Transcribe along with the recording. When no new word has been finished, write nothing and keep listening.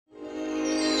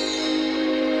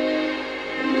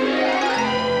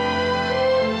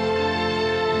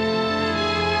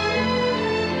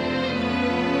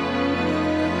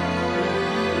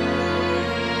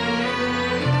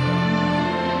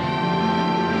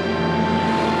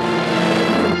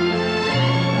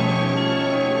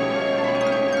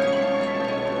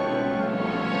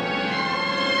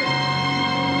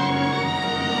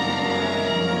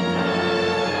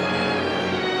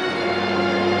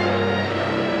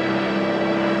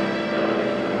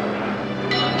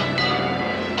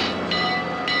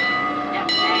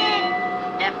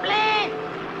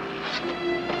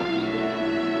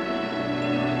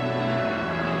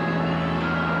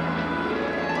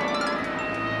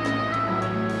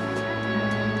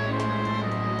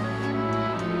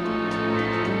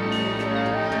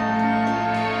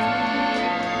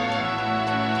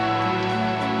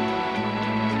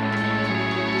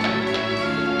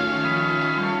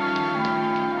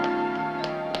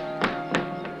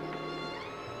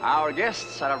Our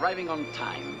guests are arriving on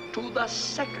time, to the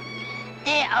second.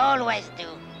 They always do.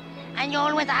 And you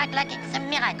always act like it's a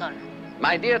miracle.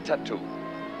 My dear Tattoo,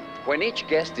 when each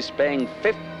guest is paying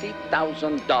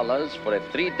 $50,000 for a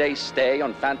 3-day stay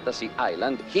on Fantasy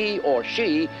Island, he or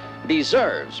she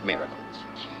deserves miracles.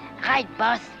 Right,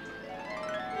 boss.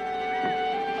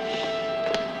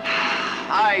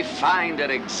 I find it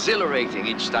exhilarating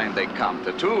each time they come,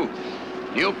 Tattoo.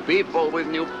 New people with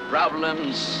new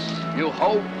problems, new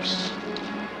hopes,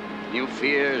 new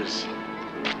fears.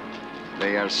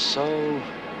 They are so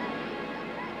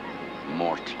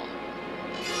mortal.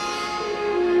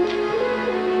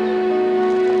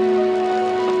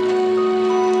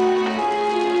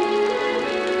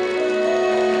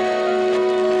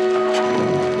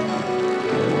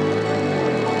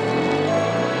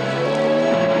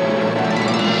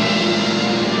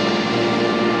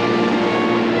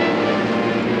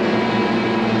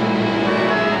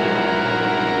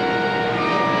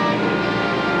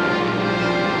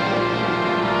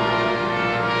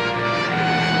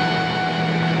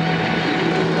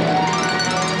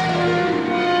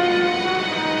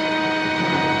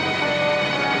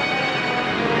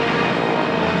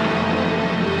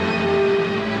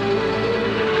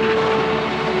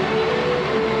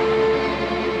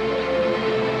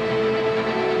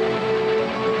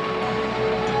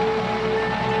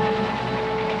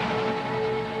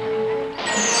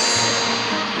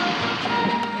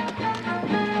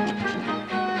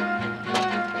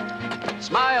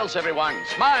 Smiles, everyone.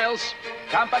 Smiles.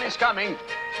 Company's coming.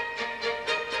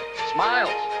 Smiles.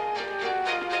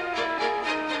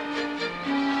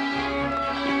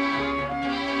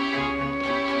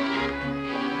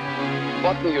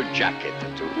 Button your jacket,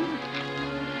 Tattoo.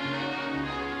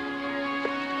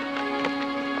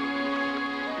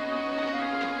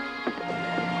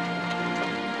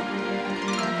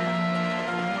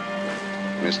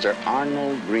 Mr.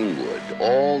 Arnold Greenwood,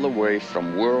 all the way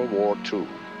from World War II.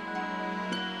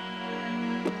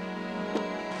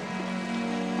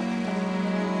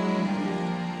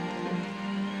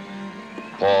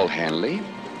 Paul Henley,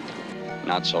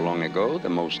 not so long ago, the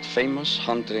most famous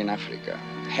hunter in Africa.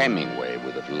 Hemingway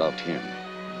would have loved him.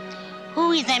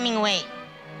 Who is Hemingway?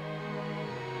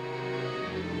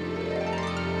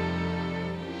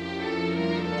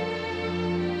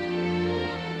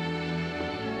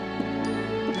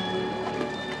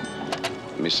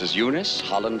 Mrs. Eunice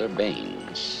Hollander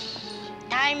Baines.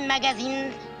 Time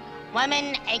Magazine's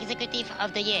Woman Executive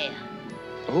of the Year.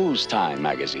 Whose Time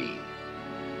magazine?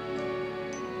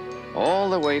 All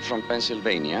the way from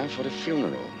Pennsylvania for a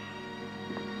funeral.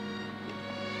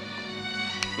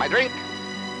 My drink.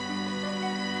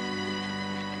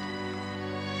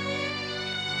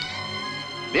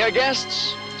 Dear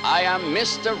guests, I am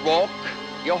Mr. Rourke,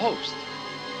 your host.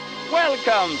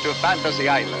 Welcome to Fantasy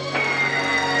Island.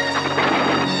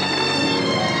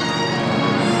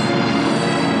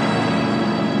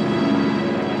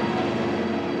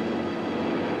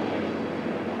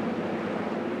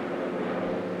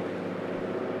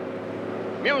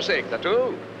 Music,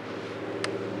 Tattoo.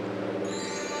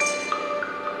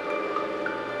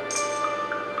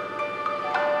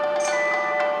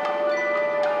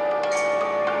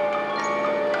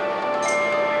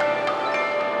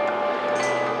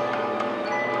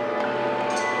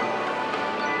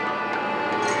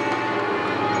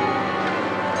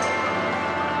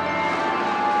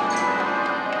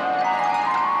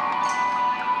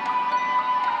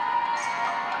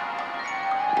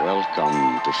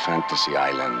 Welcome to Fantasy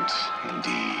Island,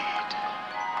 indeed.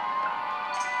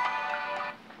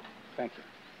 Thank you.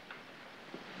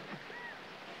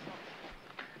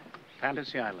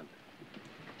 Fantasy Island.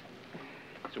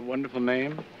 It's a wonderful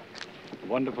name, a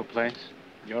wonderful place.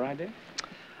 Your idea?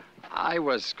 I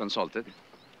was consulted.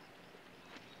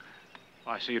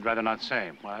 Oh, I see you'd rather not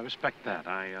say. Well, I respect that.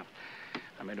 I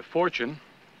made a fortune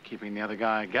keeping the other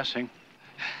guy guessing.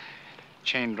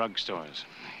 Chain drugstores.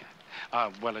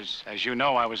 Well, as you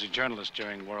know, I was a journalist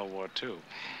during World War II.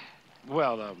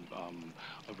 Well, a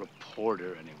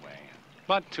reporter, anyway.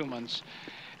 But 2 months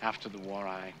after the war,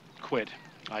 I quit.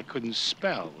 I couldn't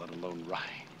spell, let alone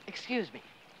write. Excuse me.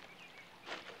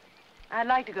 I'd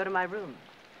like to go to my room.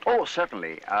 Oh,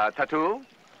 certainly. Tattoo?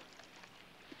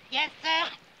 Yes,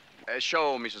 sir.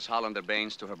 Show Mrs. Hollander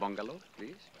Baines to her bungalow,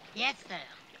 please. Yes, sir.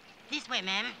 This way,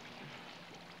 ma'am.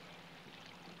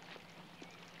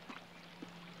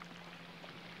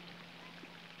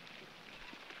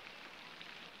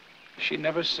 She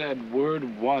never said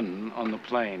word one on the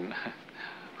plane.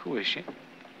 Who is she?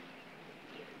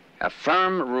 A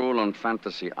firm rule on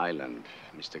Fantasy Island,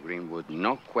 Mr. Greenwood.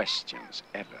 No questions,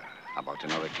 ever, about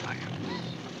another client.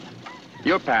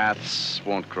 Your paths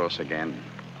won't cross again.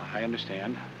 I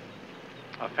understand.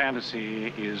 A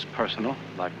fantasy is personal,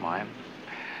 like mine.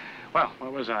 Well,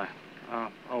 where was I?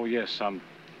 Oh, yes,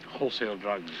 wholesale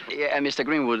drugs. Yeah, Mr.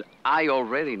 Greenwood, I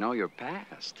already know your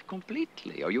past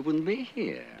completely, or you wouldn't be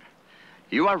here.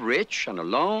 You are rich and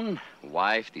alone,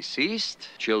 wife deceased,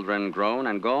 children grown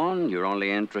and gone. Your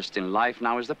only interest in life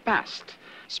now is the past.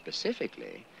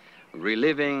 Specifically,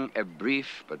 reliving a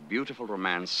brief but beautiful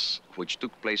romance which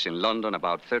took place in London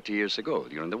about 30 years ago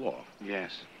during the war.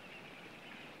 Yes.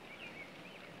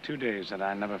 2 days that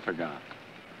I never forgot.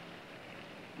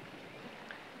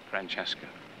 Francesca.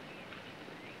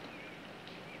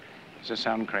 Does this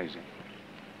sound crazy?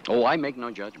 Oh, I make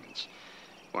no judgments.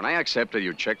 When I accepted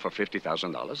your check for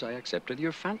 $50,000, I accepted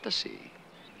your fantasy.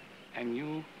 And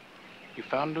you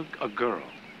found a girl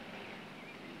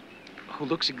who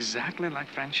looks exactly like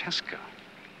Francesca.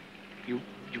 You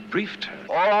briefed her.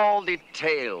 All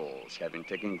details have been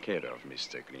taken care of,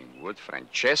 Mr. Greenwood.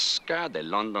 Francesca, the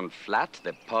London flat,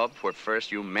 the pub where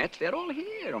first you met, they're all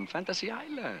here on Fantasy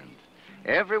Island.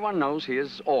 Everyone knows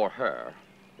his or her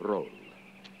role.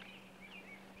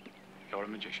 You're a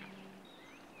magician.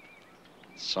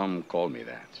 Some call me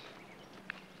that.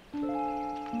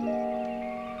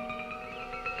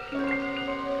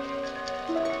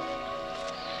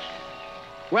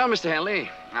 Well, Mr. Henley,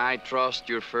 I trust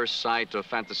your first sight of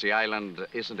Fantasy Island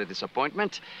isn't a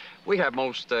disappointment. We have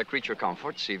most creature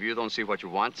comforts. If you don't see what you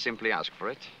want, simply ask for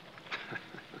it.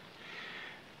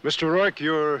 Mr. Rourke,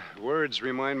 your words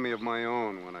remind me of my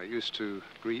own when I used to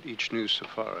greet each new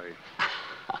safari.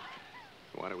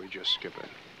 Why don't we just skip it?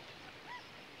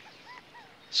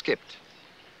 Skipped.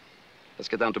 Let's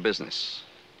get down to business.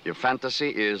 Your fantasy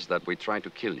is that we try to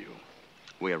kill you.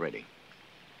 We are ready.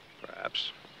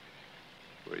 Perhaps.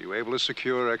 Were you able to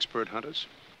secure expert hunters?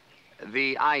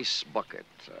 The ice bucket,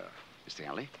 Mr.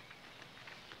 Henley.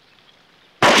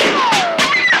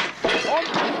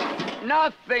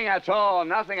 Nothing at all,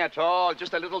 nothing at all.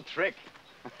 Just a little trick.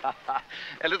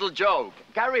 A little joke.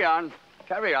 Carry on,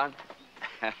 carry on.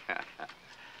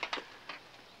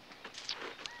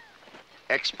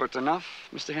 Expert enough,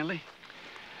 Mr. Henley?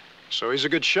 So he's a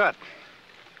good shot.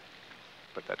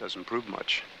 But that doesn't prove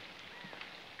much.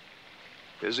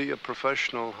 Is he a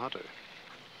professional hunter?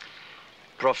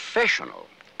 Professional?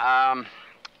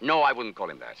 No, I wouldn't call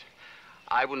him that.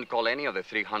 I wouldn't call any of the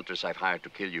 3 hunters I've hired to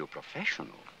kill you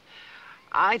professional.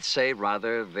 I'd say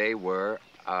rather they were,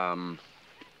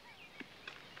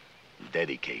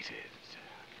 dedicated.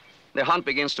 The hunt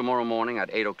begins tomorrow morning at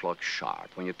 8 o'clock sharp.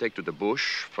 When you take to the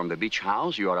bush from the beach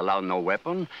house, you are allowed no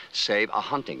weapon save a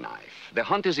hunting knife. The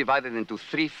hunt is divided into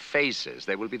 3 phases.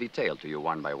 They will be detailed to you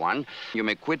one by one. You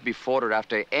may quit before or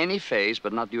after any phase,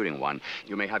 but not during one.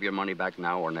 You may have your money back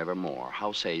now or never more.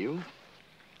 How say you?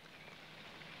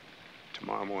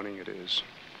 Tomorrow morning it is.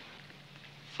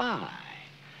 Fine.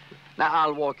 Now,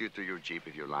 I'll walk you to your jeep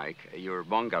if you like. Your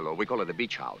bungalow, we call it the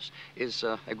beach house, is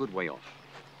a good way off.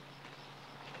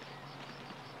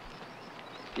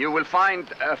 You will find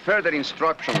further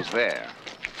instructions there.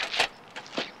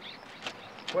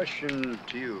 Question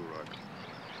to you, Rourke.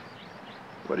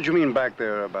 What did you mean back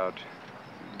there about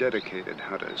dedicated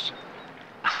hunters?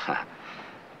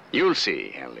 You'll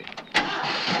see, Henley.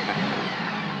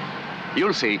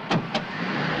 You'll see.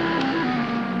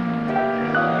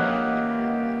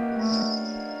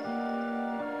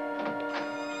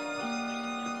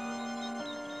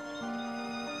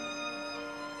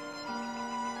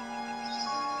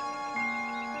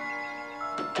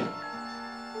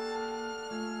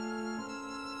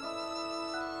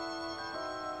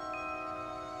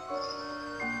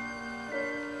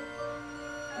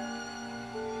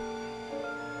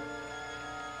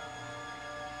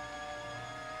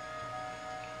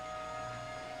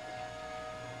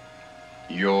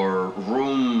 Your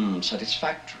room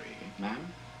satisfactory, ma'am?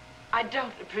 I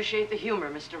don't appreciate the humor,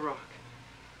 Mr. Rourke.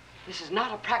 This is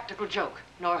not a practical joke,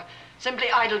 nor simply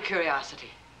idle curiosity.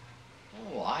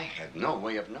 Oh, I had no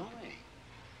way of knowing.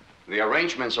 The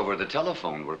arrangements over the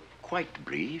telephone were quite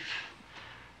brief.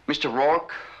 Mr.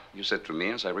 Rourke, you said to me,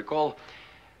 as I recall,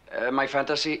 my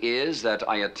fantasy is that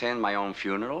I attend my own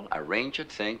funeral, arrange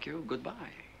it, thank you,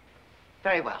 goodbye.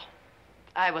 Very well.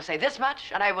 I will say this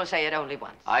much, and I will say it only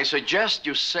once. I suggest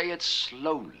you say it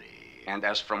slowly, and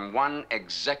as from one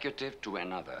executive to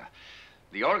another.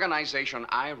 The organization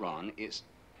I run is,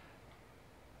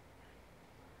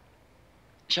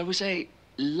 shall we say,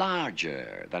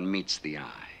 larger than meets the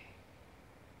eye.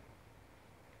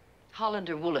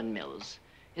 Hollander Woolen Mills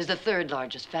is the 3rd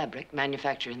largest fabric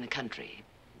manufacturer in the country.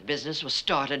 The business was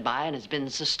started by and has been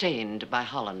sustained by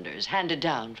Hollanders, handed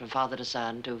down from father to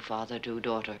son to father to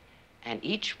daughter. And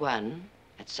each one,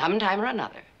 at some time or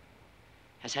another,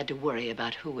 has had to worry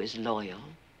about who is loyal,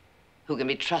 who can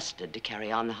be trusted to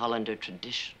carry on the Hollander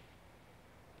tradition.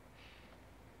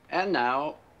 And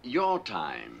now, your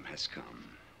time has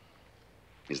come.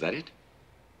 Is that it?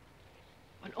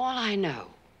 But all I know,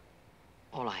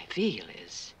 all I feel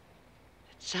is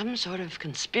that some sort of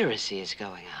conspiracy is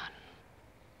going on.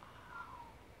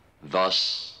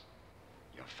 Thus,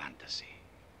 your fantasy.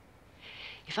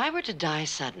 If I were to die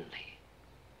suddenly,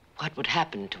 what would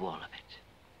happen to all of it?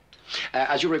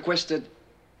 As you requested,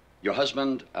 your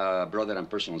husband, brother, and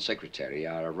personal secretary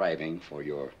are arriving for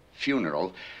your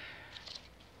funeral.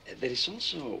 There is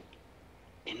also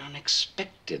an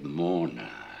unexpected mourner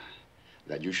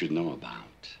that you should know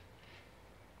about.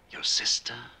 Your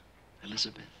sister,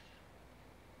 Elizabeth.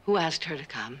 Who asked her to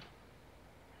come?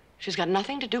 She's got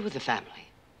nothing to do with the family.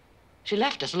 She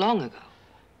left us long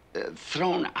ago.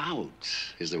 Thrown out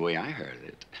is the way I heard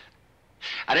it.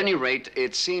 At any rate,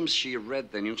 it seems she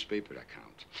read the newspaper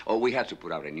account. Oh, we had to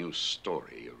put out a news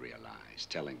story, you realize,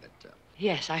 telling that...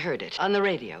 Yes, I heard it on the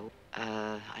radio.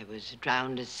 I was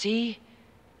drowned at sea,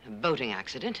 a boating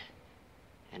accident,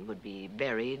 and would be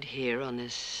buried here on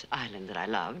this island that I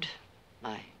loved,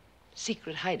 my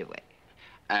secret hideaway.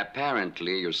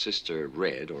 Apparently, your sister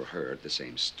read or heard the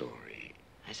same story.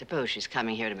 I suppose she's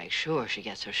coming here to make sure she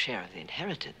gets her share of the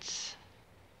inheritance.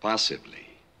 Possibly.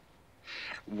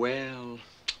 Well,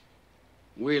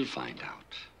 we'll find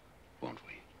out, won't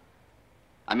we?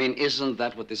 I mean, isn't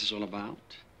that what this is all about?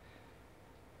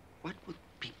 What would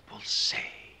people say?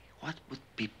 What would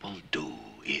people do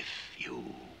if you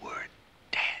were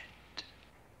dead?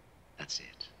 That's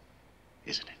it,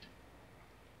 isn't it?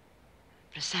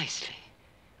 Precisely.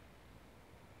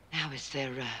 Now, is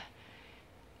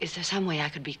there some way I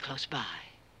could be close by?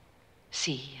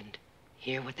 See and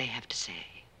hear what they have to say?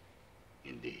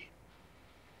 Indeed.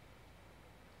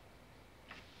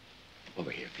 Over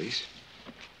here, please.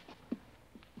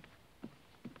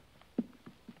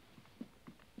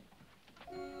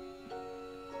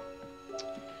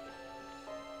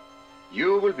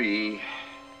 You will be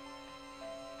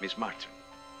Miss Martin,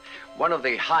 one of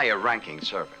the higher-ranking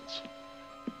servants.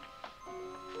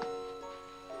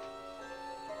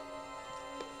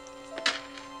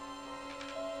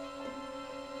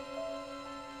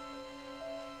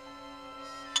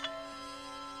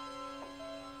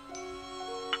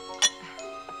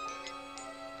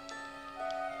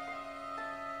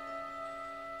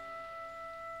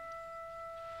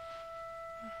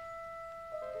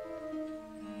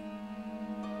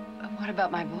 What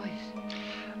about my voice?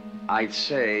 I'd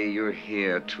say you're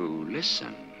here to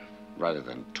listen rather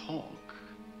than talk,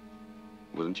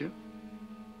 wouldn't you?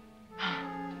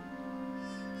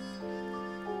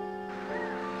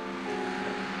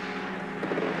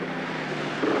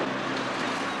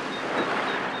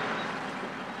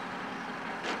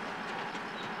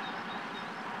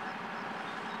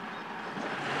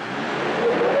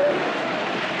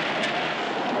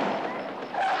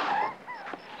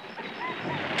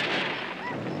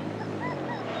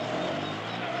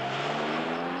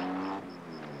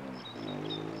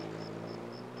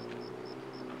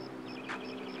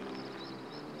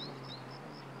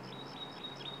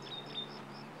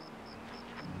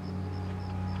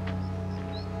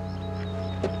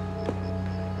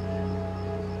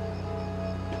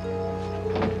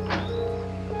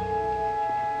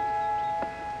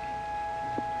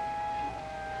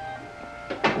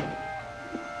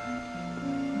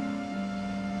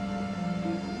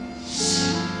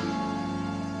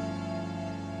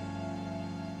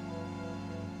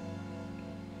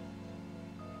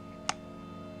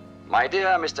 My dear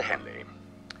Mr. Henley,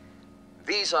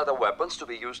 these are the weapons to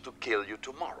be used to kill you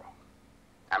tomorrow.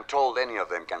 I'm told any of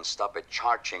them can stop a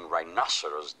charging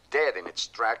rhinoceros dead in its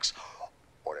tracks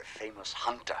or a famous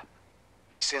hunter.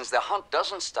 Since the hunt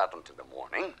doesn't start until the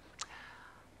morning,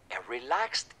 a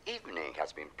relaxed evening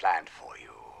has been planned for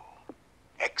you.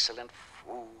 Excellent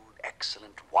food,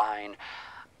 excellent wine,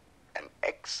 an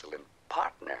excellent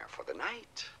partner for the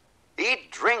night.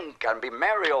 Eat, drink, and be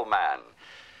merry, old man.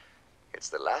 It's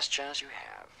the last chance you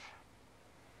have.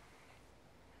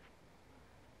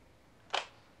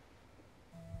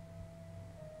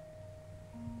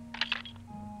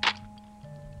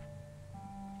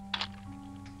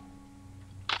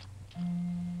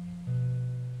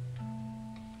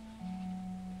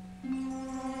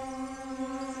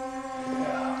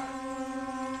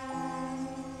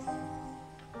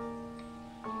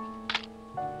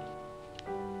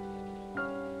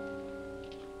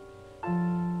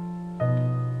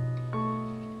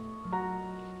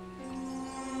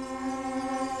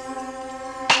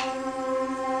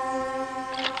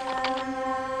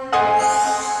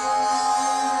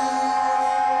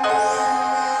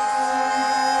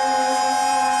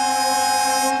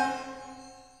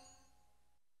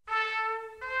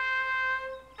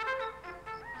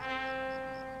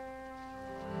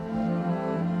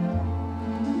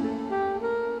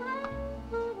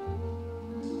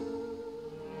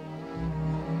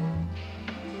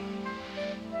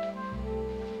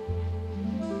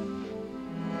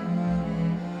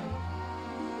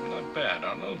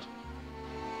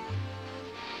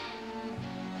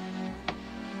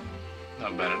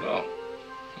 Not bad at all.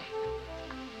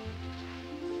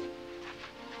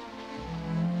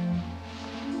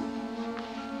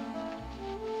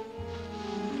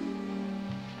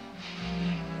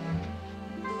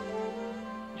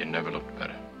 You never looked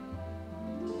better.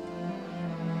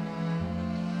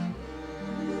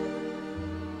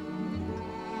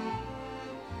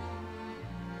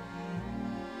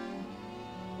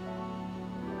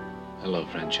 Hello,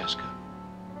 Francesca.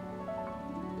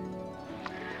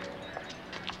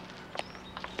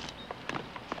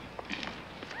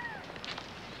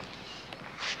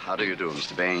 How do you do,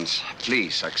 Mr. Baines?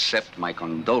 Please accept my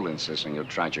condolences on your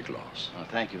tragic loss. Oh,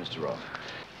 thank you, Mr. Rourke.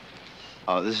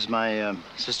 Oh, this is my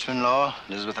sister-in-law,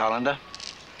 Elizabeth Hollander.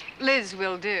 Liz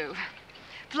will do.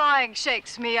 Flying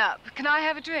shakes me up. Can I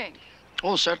have a drink?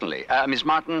 Oh, certainly. Miss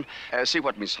Martin, see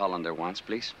what Miss Hollander wants,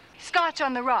 please. Scotch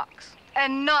on the rocks,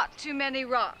 and not too many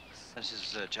rocks. This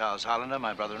is Charles Hollander,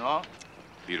 my brother-in-law.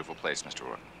 Beautiful place, Mr.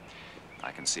 Rourke.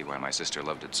 I can see why my sister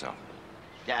loved it so.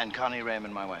 Yeah, and Connie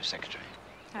Raymond, my wife's secretary.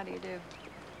 How do you do?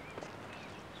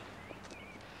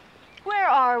 Where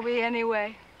are we,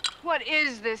 anyway? What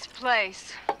is this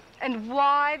place? And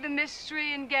why the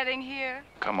mystery in getting here?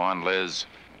 Come on, Liz.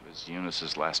 It was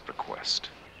Eunice's last request.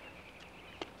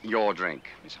 Your drink,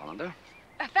 Miss Hollander.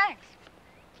 Thanks.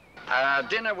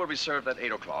 Dinner will be served at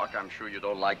 8 o'clock. I'm sure you'd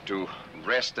all like to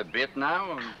rest a bit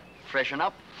now and freshen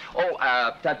up. Oh,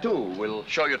 Tattoo will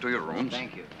show you to your rooms.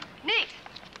 Thank you. Neat.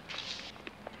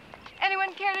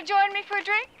 Anyone care to join me for a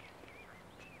drink?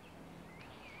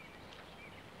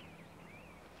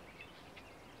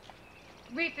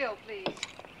 Refill, please.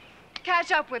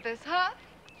 Catch up with us, huh?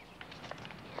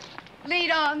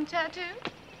 Lead on, Tattoo.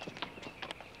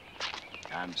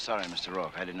 I'm sorry, Mr.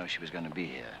 Rourke. I didn't know she was going to be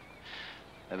here.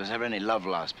 There was never any love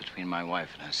lost between my wife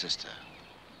and her sister.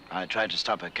 I tried to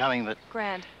stop her coming, but...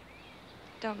 Grant,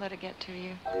 don't let it get to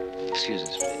you. Excuse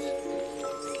us, please.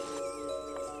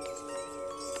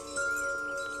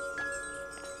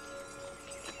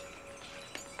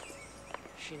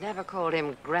 She never called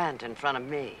him Grant in front of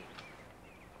me.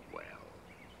 Well,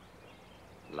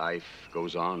 life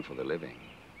goes on for the living.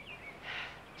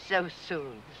 So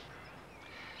soon.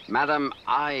 Madam,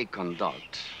 I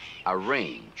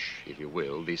arrange, if you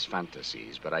will, these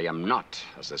fantasies, but I am not,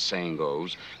 as the saying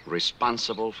goes,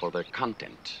 responsible for their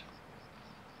content.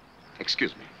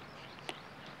 Excuse me.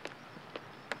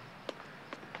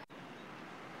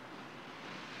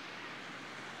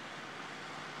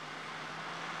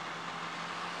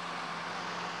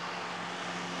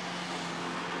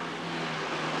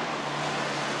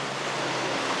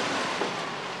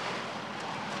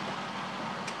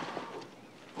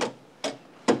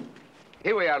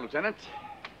 Here we are, Lieutenant.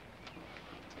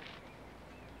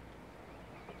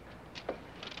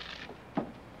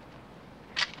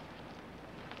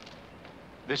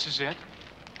 This is it?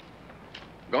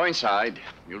 Go inside.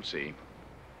 You'll see.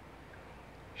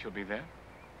 She'll be there?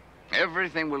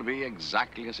 Everything will be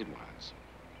exactly as it was.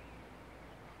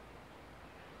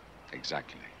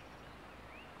 Exactly.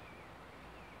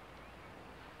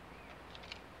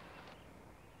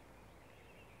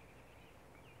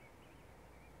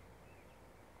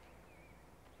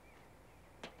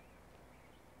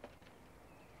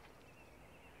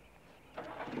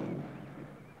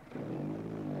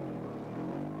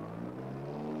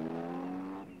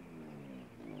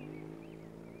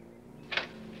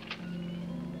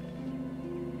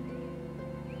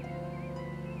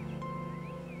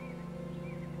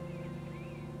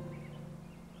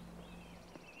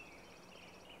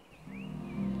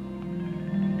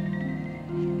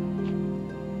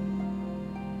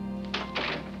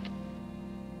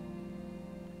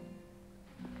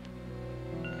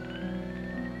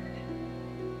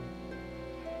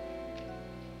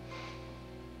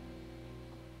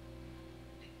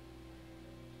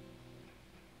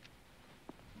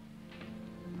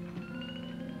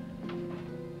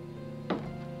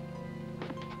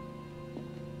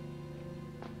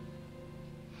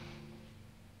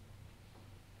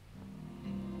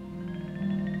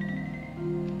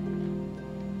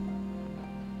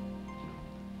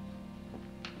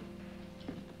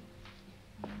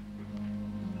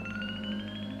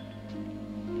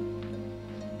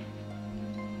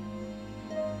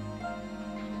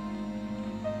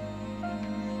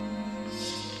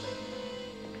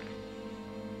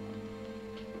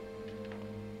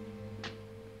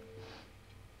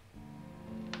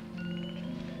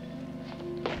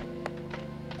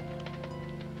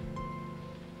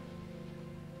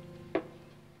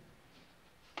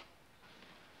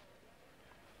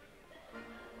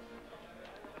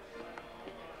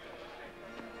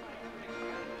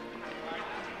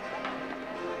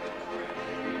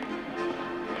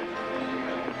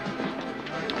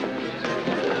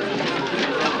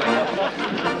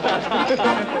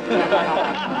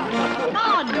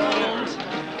 Arnold,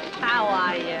 how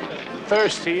are you?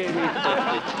 Thirsty, Amy.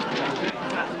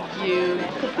 You.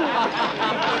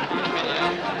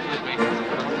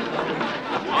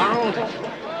 Arnold,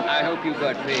 I hope you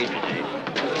got paid today.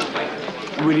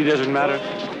 It really doesn't matter.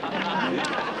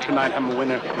 Tonight I'm a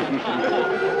winner.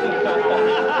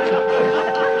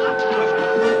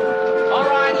 All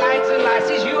right, lads and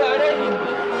lasses, you heard it.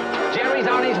 Jerry's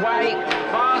on his way.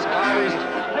 Bar's closed.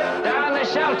 Down the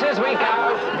shelters we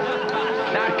go.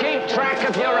 Now keep track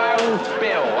of your own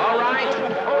bill, all right?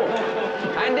 Oh,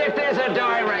 and if there's a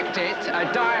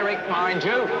direct mind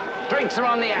you, drinks are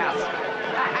on the house.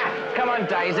 Come on,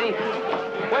 Daisy.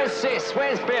 Where's Sis?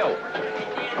 Where's Bill?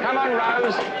 Come on,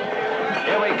 Rose.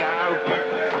 Here we go.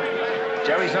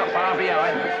 Jerry's not far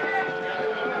behind.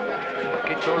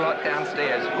 Get your lot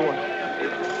downstairs. Go on.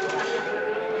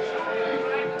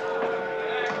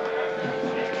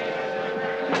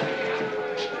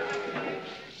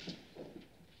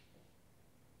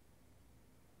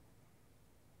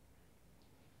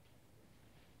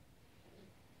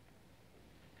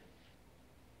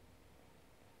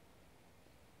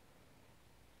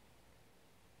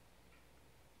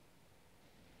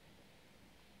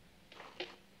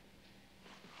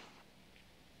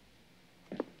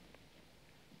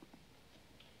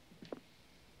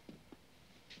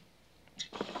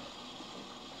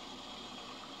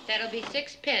 That'll be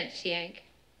 6 pence, Yank.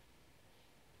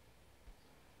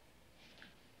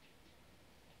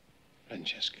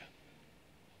 Francesca.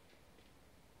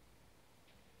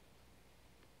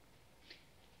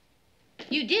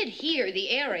 You did hear the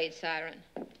air raid siren.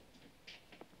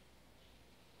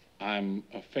 I'm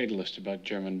a fatalist about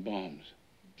German bombs.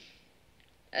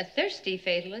 A thirsty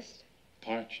fatalist.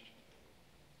 Parched.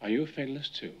 Are you a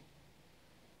fatalist, too?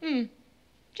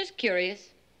 Just curious.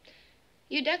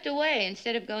 You ducked away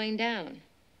instead of going down.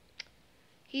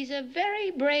 He's a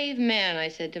very brave man, I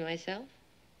said to myself.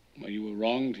 Well, you were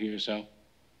wrong to yourself.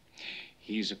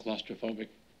 He's a claustrophobic.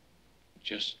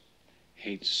 Just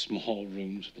hates small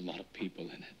rooms with a lot of people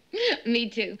in it. Me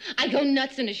too. I go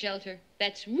nuts in a shelter.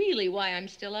 That's really why I'm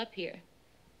still up here.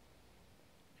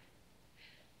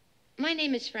 My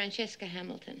name is Francesca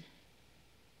Hamilton.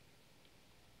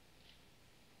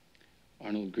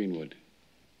 Arnold Greenwood.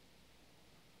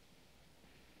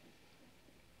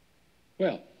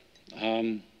 Well,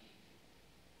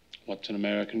 what's an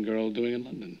American girl doing in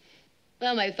London?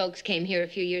 Well, my folks came here a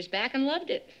few years back and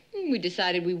loved it. We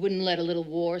decided we wouldn't let a little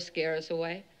war scare us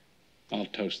away. I'll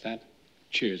toast that.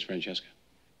 Cheers, Francesca.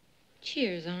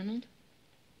 Cheers, Arnold.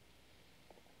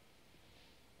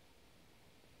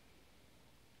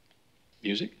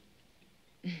 Music?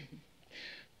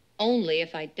 Only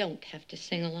if I don't have to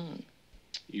sing along.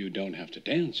 You don't have to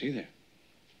dance either,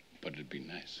 but it'd be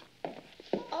nice.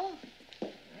 Oh,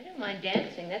 I don't mind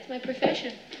dancing. That's my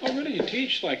profession. Oh, really? You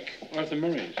teach like Arthur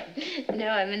Murray's? No,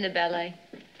 I'm in the ballet.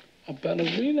 A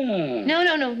ballerina?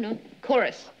 No.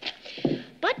 Chorus.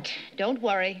 But don't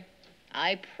worry.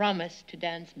 I promise to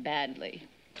dance badly.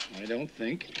 I don't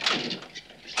think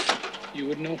you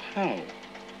would know how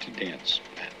to dance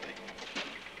badly.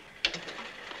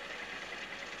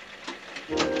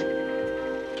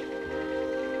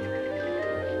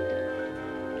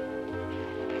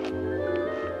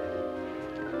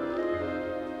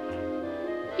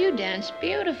 You dance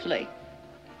beautifully.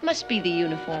 Must be the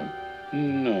uniform.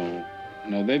 No,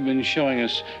 they've been showing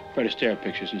us Fred Astaire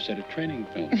pictures instead of training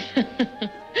films.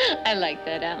 I like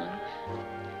that, Alan.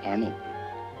 Arnold.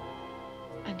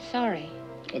 I'm sorry.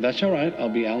 Well, that's all right. I'll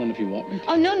be Alan if you want me to.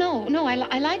 Oh, no. I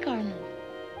like Arnold.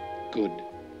 Good.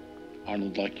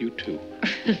 Arnold like you, too.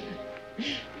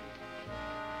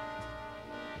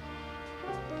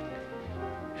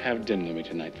 Have dinner with me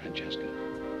tonight, Francesca.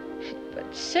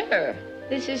 But, sir,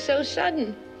 this is so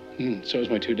sudden. So is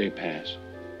my 2-day pass.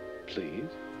 Please?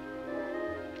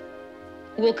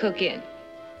 We'll cook in.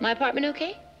 My apartment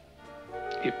okay?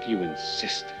 If you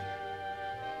insist.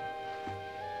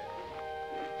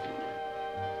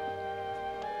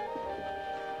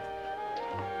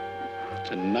 It's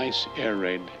a nice air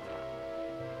raid.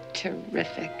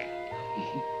 Terrific.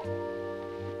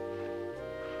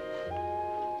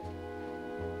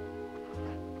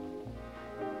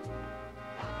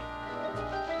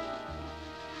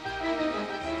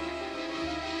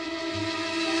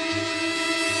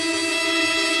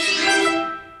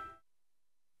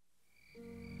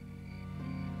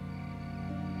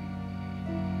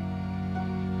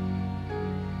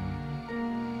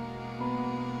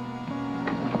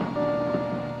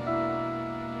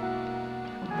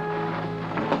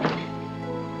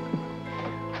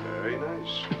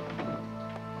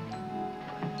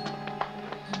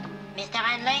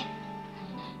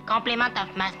 Compliment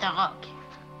of Master Rourke.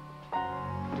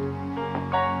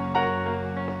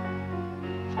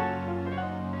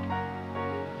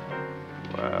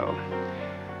 Well,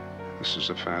 this is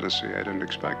a fantasy I didn't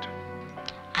expect.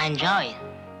 Enjoy.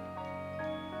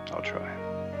 I'll try.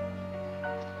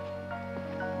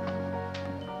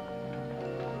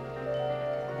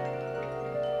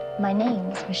 My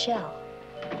name's Michelle.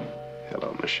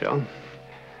 Hello, Michelle.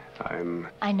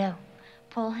 I know.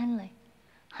 Paul Henley.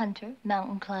 Hunter,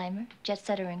 mountain climber, jet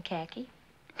setter in khaki.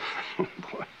 Oh,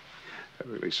 boy. That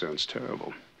really sounds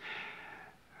terrible.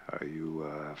 Are you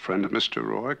a friend of Mr.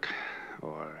 Rourke,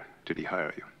 or did he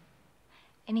hire you?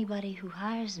 Anybody who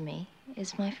hires me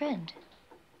is my friend.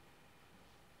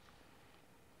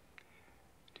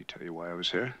 Did he tell you why I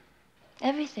was here?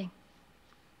 Everything.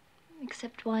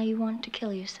 Except why you want to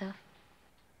kill yourself.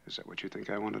 Is that what you think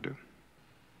I want to do?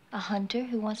 A hunter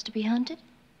who wants to be hunted?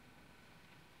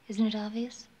 Isn't it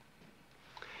obvious?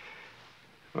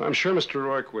 Well, I'm sure Mr.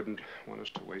 Rourke wouldn't want us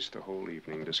to waste the whole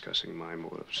evening discussing my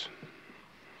motives.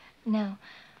 Now,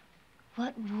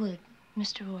 what would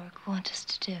Mr. Rourke want us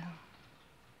to do?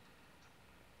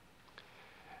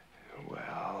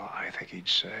 Well, I think he'd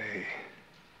say,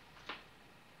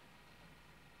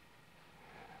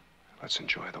 let's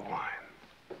enjoy the wine.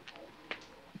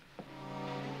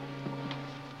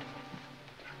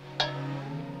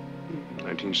 Hmm,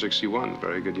 1961,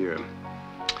 very good year.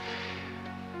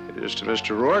 It is to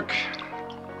Mr. Rourke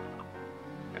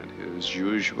and his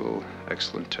usual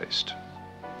excellent taste.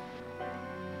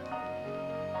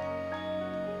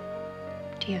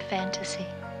 To your fantasy.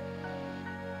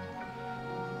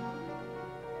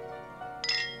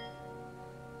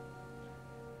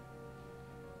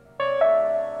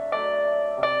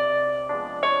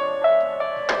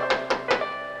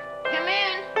 Come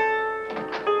in.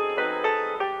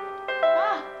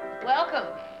 Ah, welcome.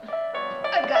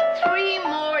 I've got 3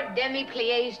 more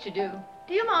demi-pliés to do.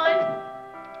 Do you mind?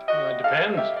 Well, it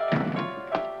depends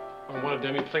on what a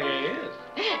demi-plie is.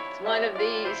 It's one of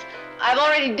these. I've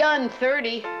already done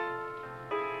 30.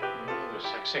 Oh,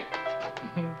 sexy.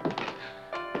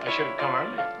 I should have come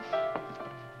earlier.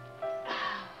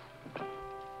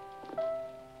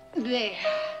 There.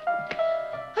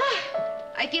 Ah,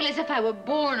 I feel as if I were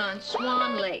born on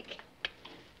Swan Lake.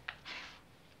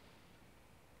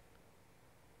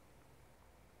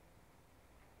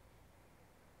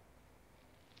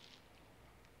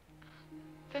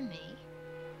 For me?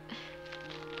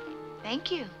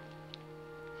 Thank you.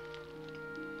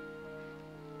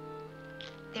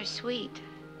 They're sweet.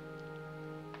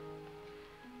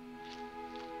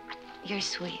 You're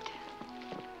sweet.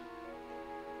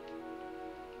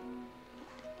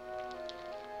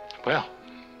 Well,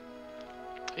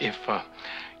 if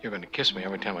you're going to kiss me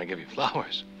every time I give you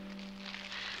flowers.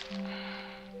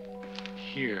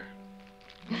 Here.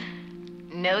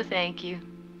 No, thank you.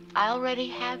 I already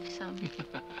have some.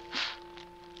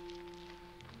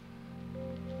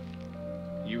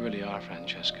 You really are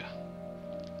Francesca.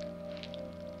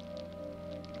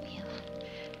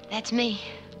 That's me.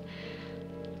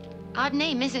 Odd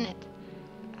name, isn't it?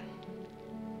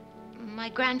 My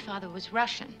grandfather was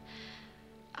Russian.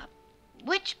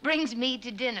 Which brings me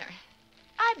to dinner.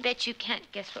 I bet you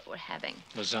can't guess what we're having.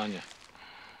 Lasagna.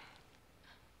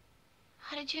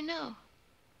 How did you know?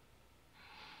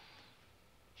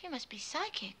 You must be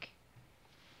psychic.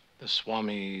 The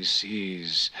Swami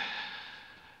sees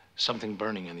something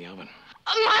burning in the oven.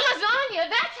 My lasagna,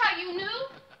 that's how you knew?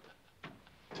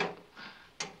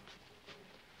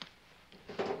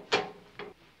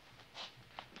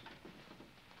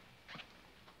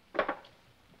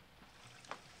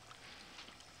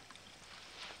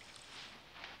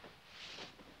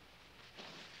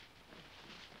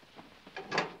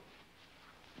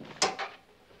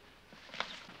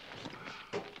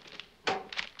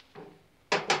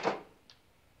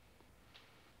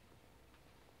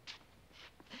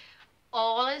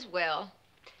 All is well.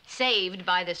 Saved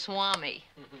by the Swami.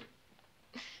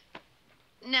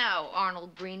 Now,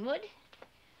 Arnold Greenwood,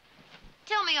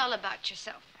 tell me all about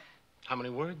yourself. How many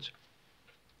words?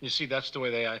 You see, that's the way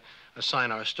they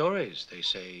assign our stories. They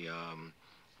say,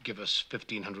 give us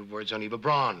 1,500 words on Eva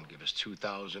Braun. Give us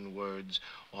 2,000 words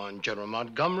on General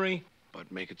Montgomery.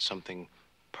 But make it something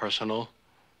personal.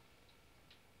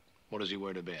 What does he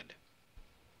wear to bed?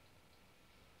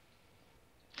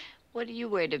 What do you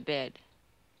wear to bed?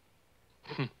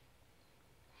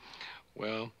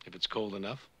 Well, if it's cold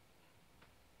enough,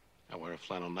 I wear a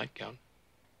flannel nightgown.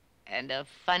 And a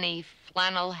funny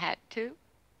flannel hat, too?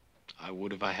 I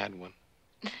would if I had one.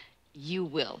 You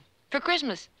will. For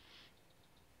Christmas.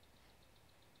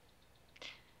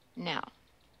 Now,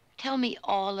 tell me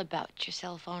all about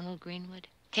yourself, Arnold Greenwood.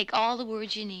 Take all the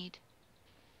words you need.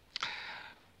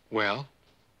 Well,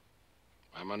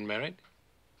 I'm unmarried.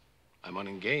 I'm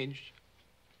unengaged.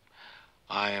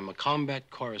 I am a combat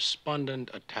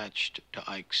correspondent attached to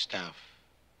Ike's staff.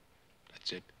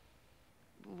 That's it.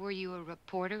 Were you a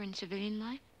reporter in civilian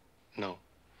life? No.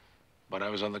 But I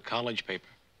was on the college paper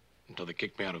until they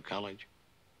kicked me out of college.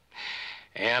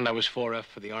 And I was 4F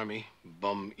for the Army.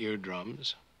 Bum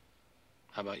eardrums.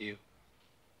 How about you?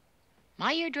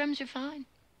 My eardrums are fine.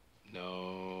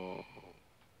 No.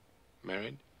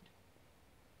 Married?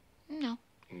 No.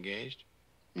 Engaged?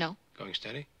 No. Going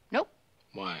steady? Nope.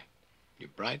 Why? You're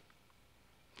bright,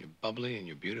 you're bubbly, and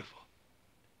you're beautiful.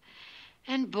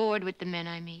 And bored with the men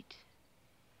I meet.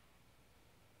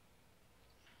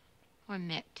 Or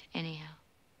met, anyhow.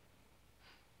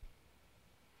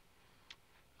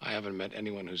 I haven't met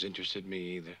anyone who's interested me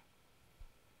either.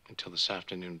 Until this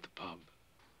afternoon at the pub.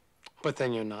 But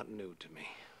then you're not new to me.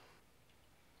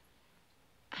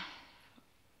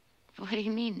 What do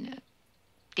you mean?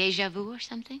 Deja vu or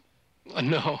something?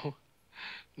 No.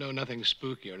 No, nothing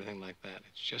spooky or anything like that.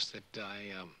 It's just that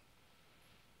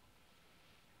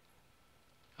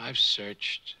I've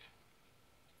searched,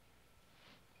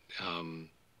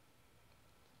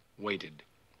 waited.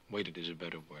 Waited is a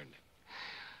better word.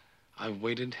 I've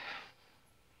waited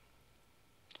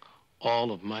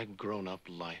all of my grown-up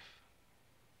life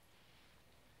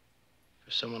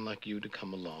for someone like you to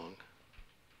come along.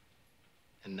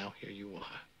 And now here you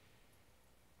are.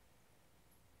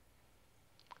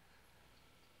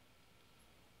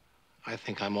 I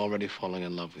think I'm already falling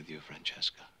in love with you,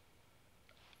 Francesca.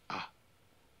 Ah.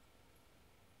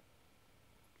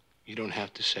 You don't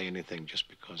have to say anything just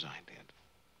because I did.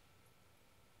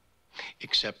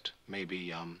 Except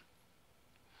maybe,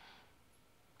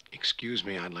 excuse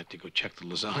me, I'd like to go check the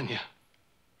lasagna.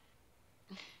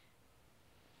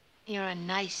 You're a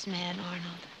nice man,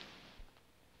 Arnold.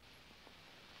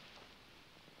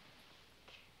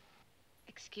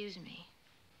 Excuse me.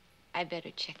 I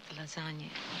better check the lasagna.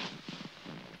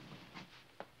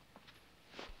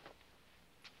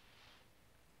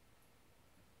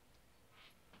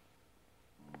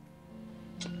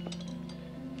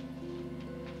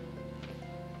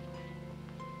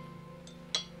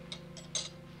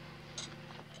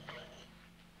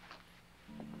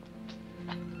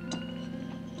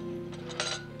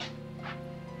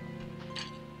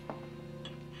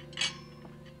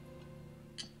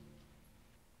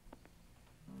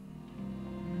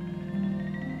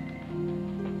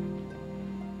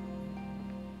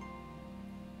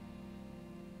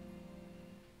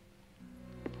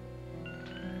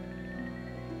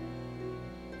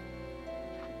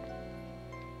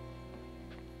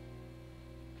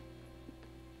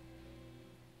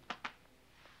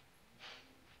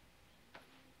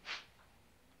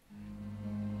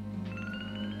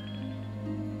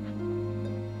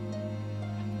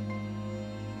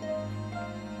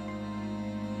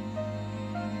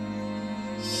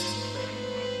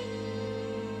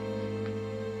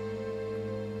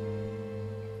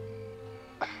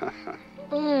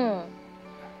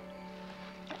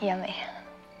 Yummy.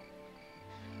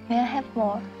 May I have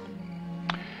more?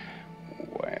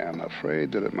 Why, I'm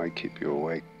afraid that it might keep you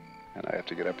awake. And I have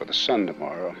to get up with the sun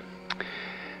tomorrow.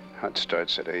 Hunt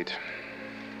starts at 8.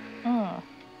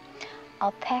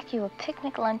 I'll pack you a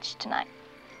picnic lunch tonight.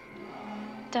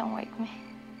 Don't wake me.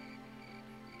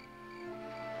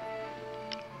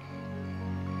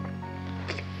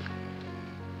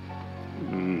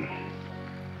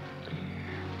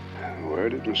 Where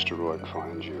did Mr. Rourke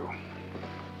find you?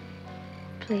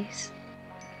 Please,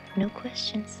 no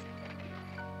questions.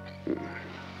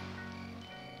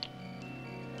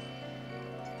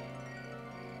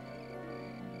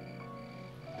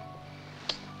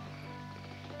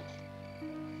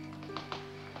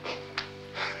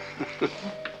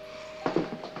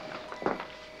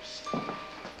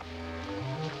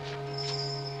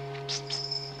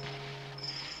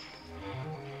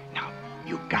 Now,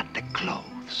 you got the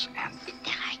clothes and...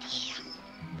 They're right here.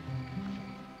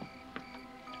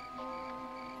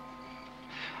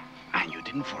 And you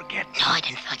didn't forget... No, I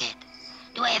didn't forget.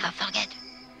 Do I ever forget?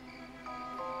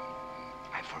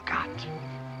 I forgot.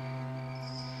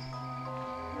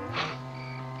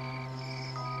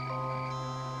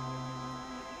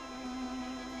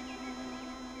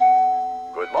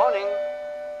 Good morning.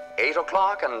 8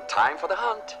 o'clock and time for the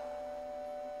hunt.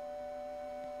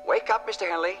 Wake up, Mr.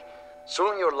 Henley.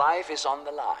 Soon your life is on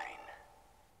the line.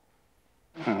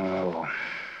 Oh.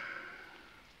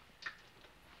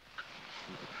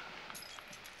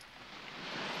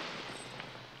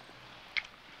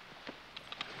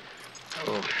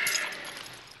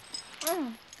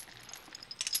 Oh.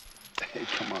 Hey,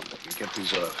 come Let me get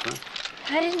these off, huh?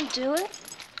 I didn't do it.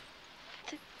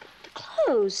 The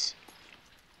clothes.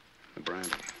 The brandy.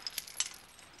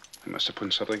 I must have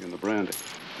put something in the brandy.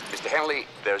 Mr. Henley,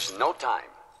 there's no time.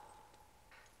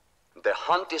 The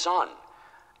hunt is on.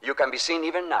 You can be seen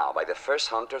even now by the first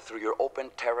hunter through your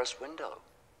open terrace window.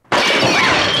 Stay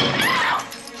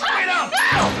down!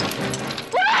 No!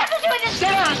 What do I have to do with this?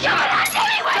 Stay down! Shut up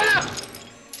anyway! Stay down!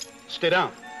 Stay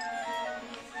down.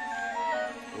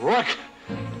 Rourke,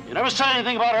 you never said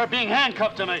anything about her being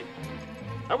handcuffed to me.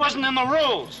 That wasn't in the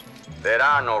rules. There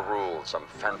are no rules on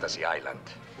Fantasy Island,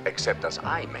 except as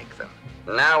I make them.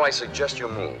 Now I suggest you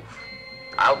move.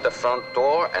 Out the front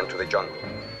door and to the jungle.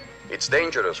 It's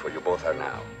dangerous where you both are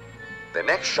now. The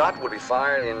next shot will be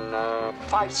fired in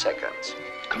 5 seconds.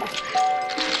 Come on.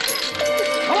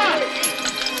 Come on!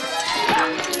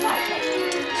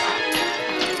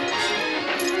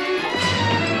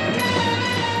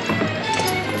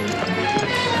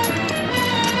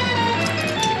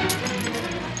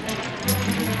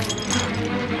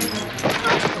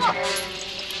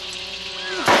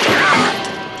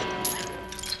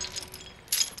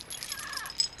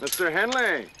 Mr.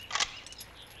 Henley.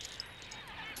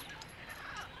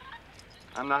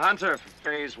 I'm the hunter for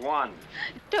phase 1.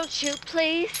 Don't shoot,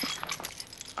 please.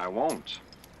 I won't.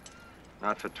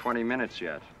 Not for 20 minutes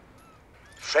yet.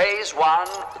 Phase 1,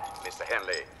 Mr.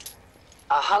 Henley.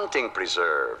 A hunting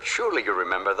preserve. Surely you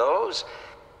remember those?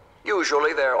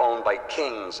 Usually they're owned by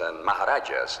kings and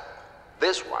maharajas.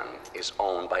 This one is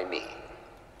owned by me.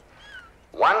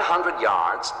 100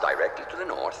 yards directly to the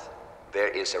north, there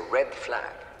is a red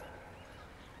flag.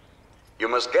 You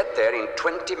must get there in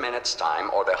 20 minutes' time,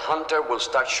 or the hunter will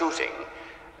start shooting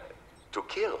to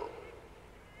kill.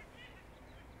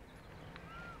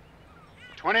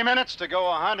 20 minutes to go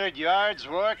 100 yards,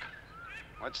 Rourke.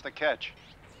 What's the catch?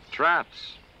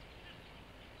 Traps.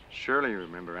 Surely you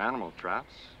remember animal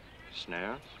traps,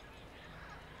 snares.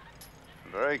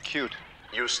 Very cute.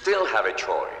 You still have a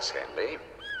choice, Henley.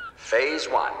 Phase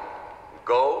 1,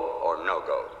 go or no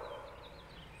go.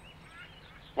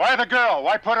 Why the girl?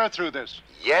 Why put her through this?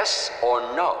 Yes or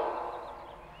no?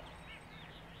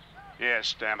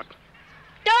 Yes, damn it.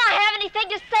 Don't I have anything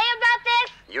to say about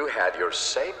this? You had your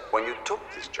say when you took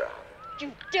this job.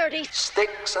 You dirty...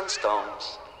 Sticks and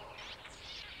stones.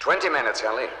 20 minutes,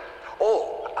 Henley.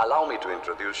 Oh, allow me to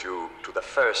introduce you to the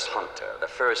first hunter, the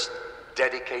first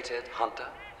dedicated hunter.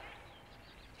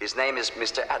 His name is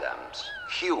Mr. Adams,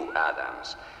 Hugh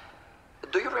Adams.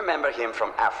 Do you remember him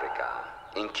from Africa,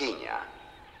 in Kenya?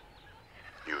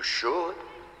 You should.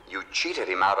 You cheated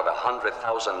him out of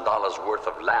 $100,000 worth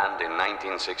of land in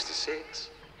 1966.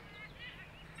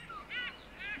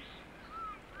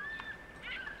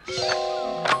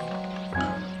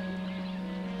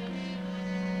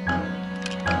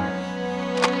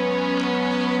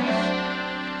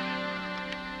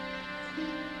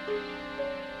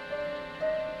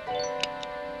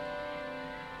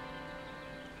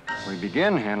 We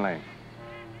begin, Henley.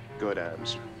 Good,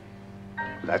 Adams.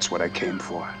 That's what I came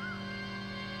for.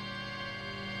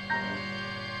 Now,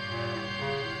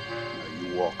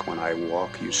 you walk when I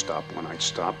walk, you stop when I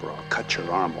stop, or I'll cut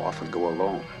your arm off and go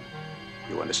alone.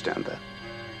 You understand that?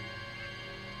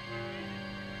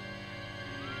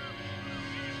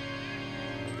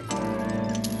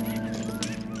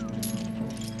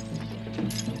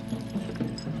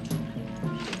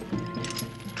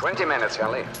 "20 minutes,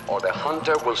 Henley, or the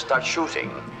hunter will start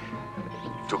shooting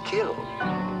to kill."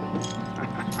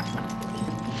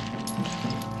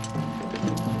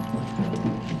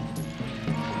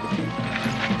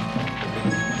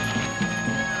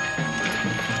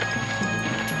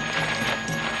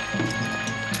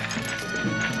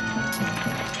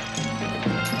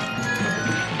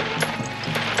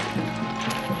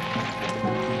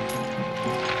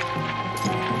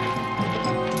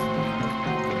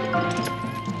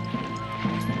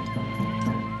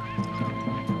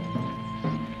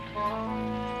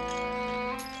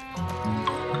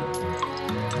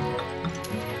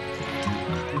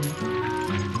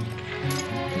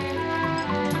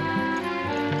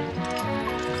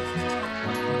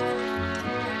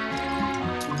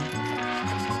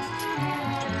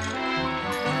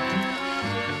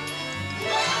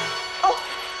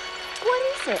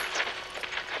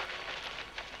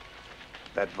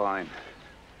 That vine.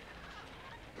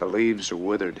 The leaves are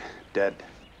withered, dead.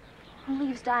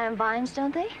 Leaves die on vines,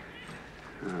 don't they?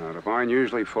 The vine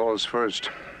usually falls first.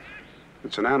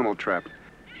 It's an animal trap.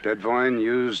 Dead vine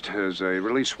used as a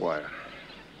release wire.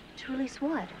 To release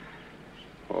what?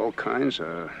 All kinds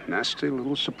of nasty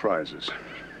little surprises.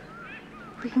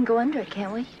 We can go under it,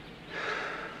 can't we?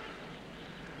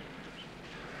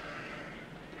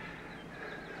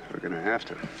 gonna have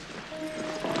to.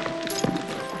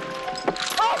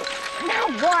 Oh, now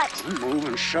what? Move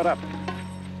and shut up.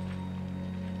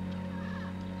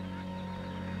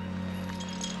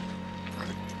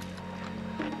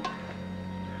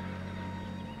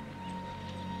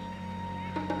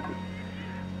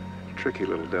 Tricky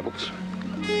little devils.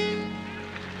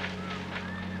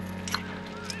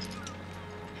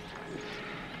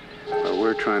 Well,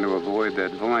 we're trying to avoid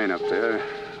that vine up there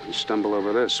and stumble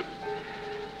over this.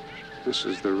 This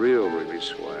is the real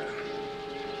release wire.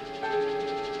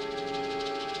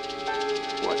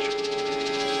 Watch.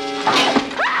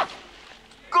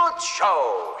 Good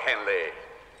show, Henley.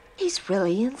 He's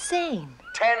really insane.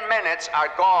 10 minutes are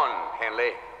gone,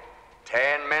 Henley.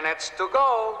 10 minutes to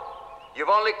go. You've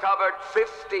only covered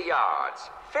 50 yards.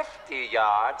 50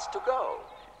 yards to go.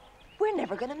 We're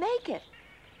never gonna make it.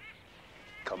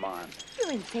 Come on.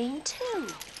 You're insane, too.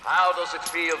 How does it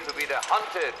feel to be the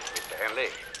hunted, Mr. Henley?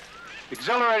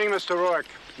 Exhilarating, Mr. Rourke.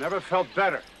 Never felt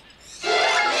better.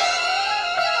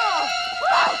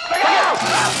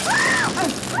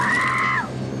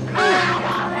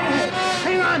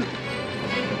 Hang on!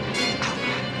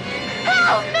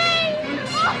 Help me!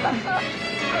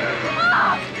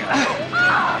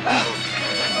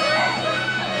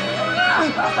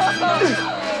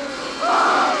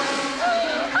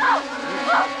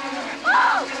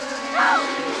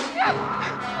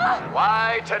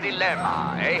 Quite a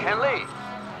dilemma, eh, Henley?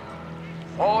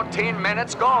 14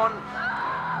 minutes gone.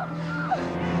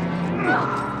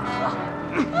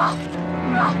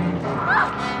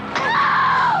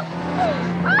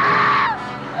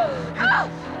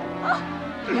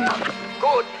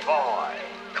 Good boy.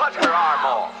 Cut her arm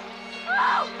off.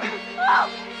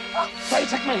 Say,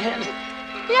 take my hand.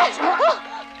 Yes.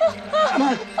 Come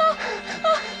on.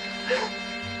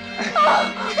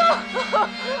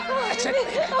 That's it.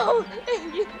 Oh,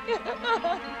 thank you.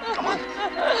 Come on.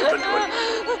 You can do it.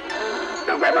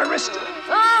 Now grab my wrist.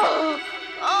 Oh,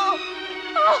 oh,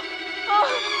 oh,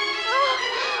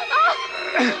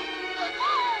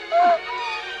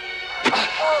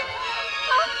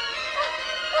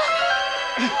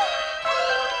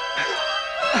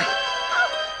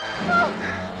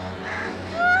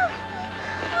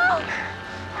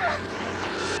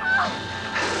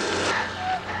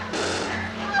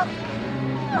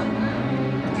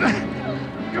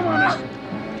 Come on now.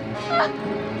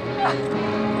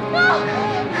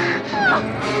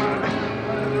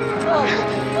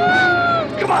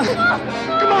 Come on.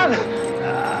 Come on.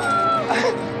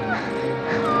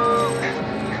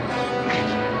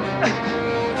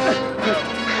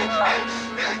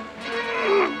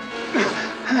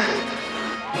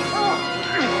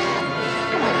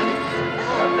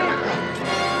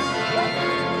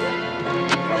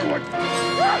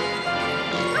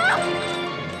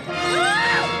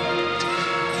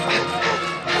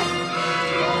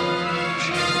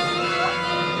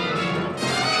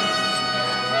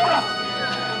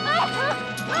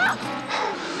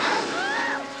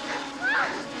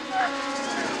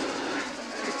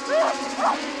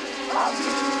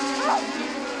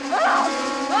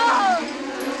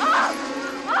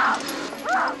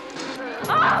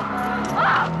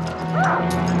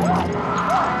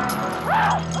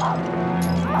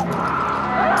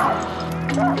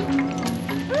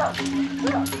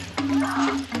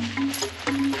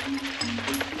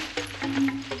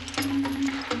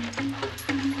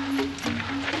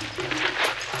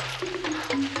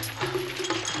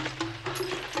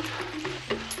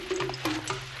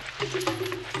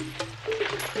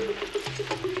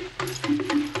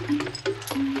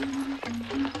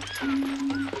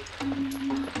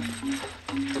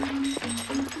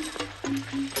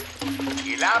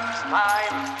 Elapsed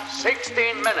time,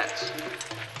 16 minutes.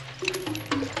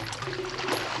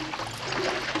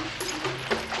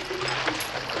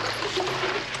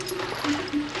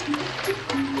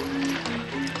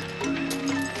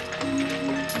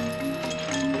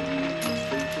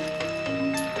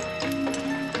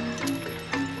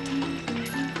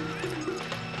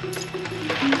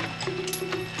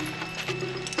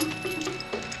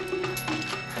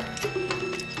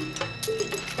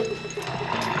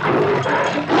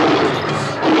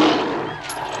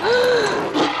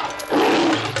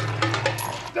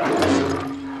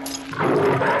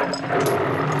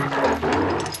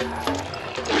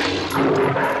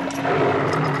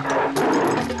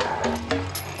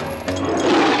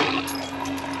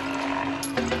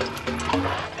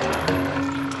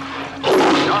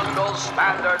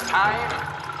 Standard time,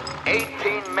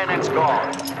 18 minutes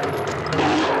gone.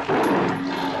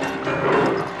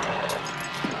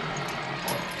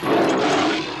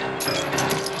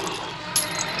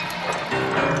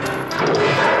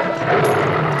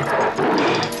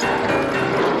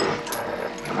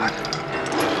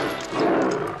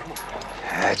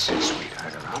 That's it,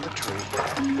 sweetheart. Around the tree.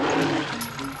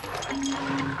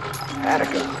 Atta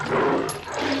girl.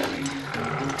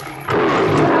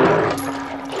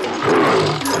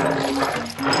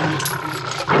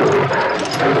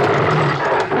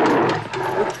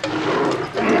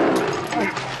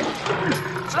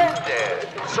 Splendid!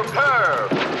 Superb!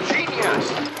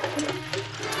 Genius!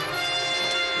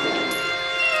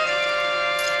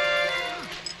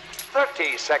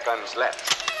 Seconds left.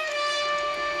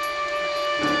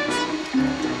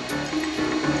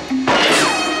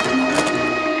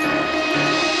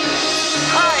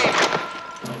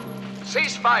 Time!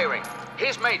 Cease firing.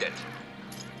 He's made it.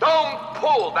 Don't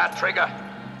pull that trigger.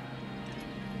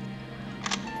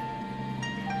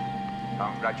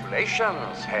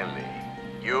 Congratulations, Henley.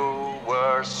 You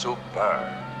were superb.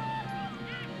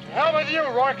 To hell with you,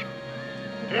 Rourke.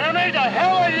 You hear me? To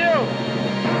hell with you!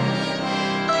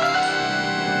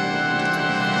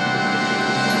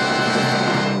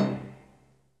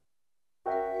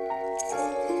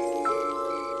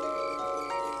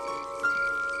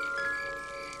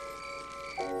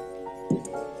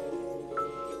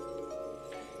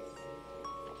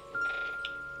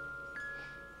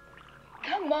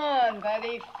 Come on,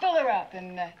 buddy. Fill her up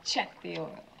and check the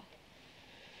oil.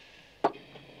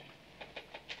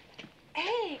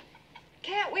 Hey,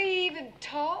 can't we even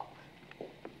talk?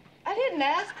 I didn't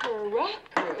ask for a rock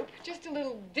group, just a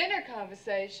little dinner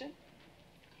conversation.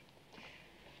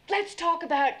 Let's talk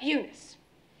about Eunice.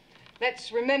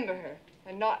 Let's remember her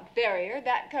and not bury her.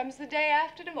 That comes the day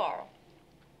after tomorrow.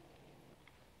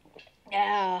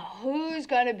 Now, who's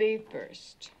gonna be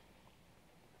first?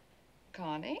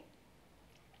 Connie?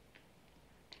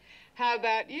 How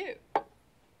about you?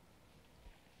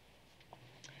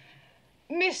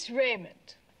 Miss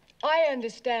Raymond, I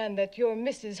understand that you're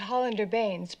Mrs. Hollander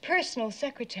Baines' personal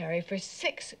secretary for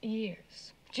 6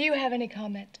 years. Do you have any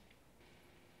comment?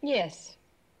 Yes.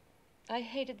 I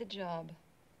hated the job.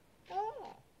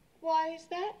 Ah, why is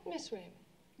that, Miss Raymond?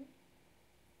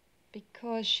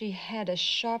 Because she had a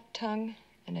sharp tongue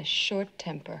and a short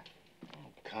temper.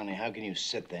 Connie, how can you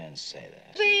sit there and say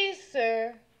that? Please,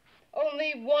 sir.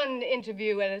 Only one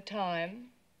interview at a time.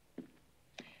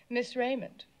 Miss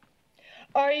Raymond,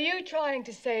 are you trying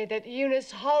to say that Eunice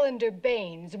Hollander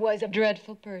Baines was a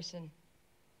dreadful person?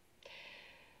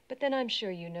 But then I'm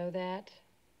sure you know that.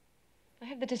 I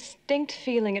have the distinct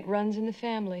feeling it runs in the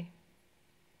family.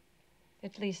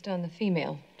 At least on the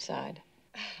female side.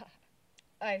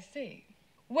 I see.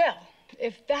 Well,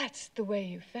 if that's the way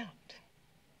you felt,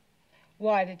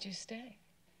 why did you stay?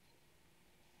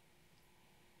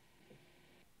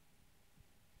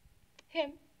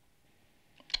 Him.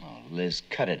 Oh, Liz,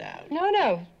 cut it out.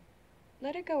 No.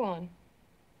 Let her go on.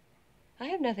 I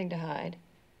have nothing to hide.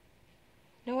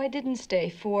 No, I didn't stay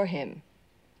for him.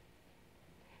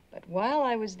 But while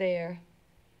I was there,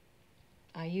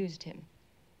 I used him.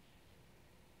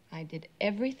 I did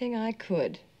everything I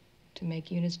could to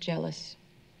make Eunice jealous,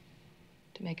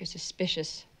 to make her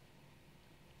suspicious.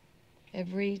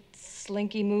 Every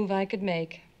slinky move I could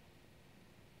make,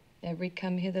 every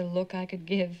come-hither look I could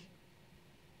give.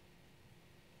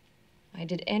 I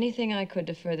did anything I could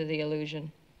to further the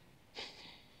illusion.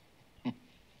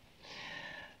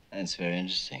 That's very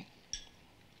interesting.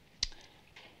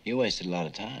 You wasted a lot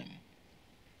of time.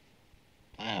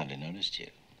 I hardly noticed you.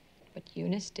 But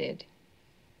Eunice did.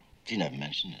 She never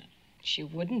mentioned it. She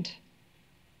wouldn't.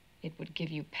 It would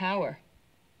give you power.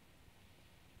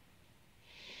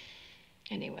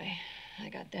 Anyway, I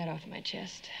got that off my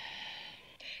chest.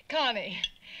 Connie,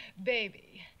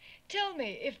 baby, tell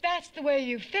me, if that's the way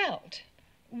you felt,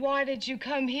 why did you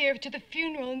come here to the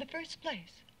funeral in the first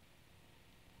place?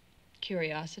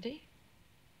 Curiosity.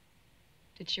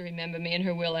 Did she remember me in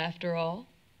her will after all?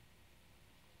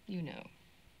 You know,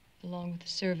 along with the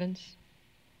servants.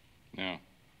 No,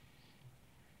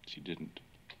 she didn't.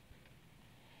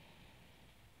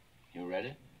 You read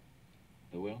it?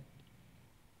 The will?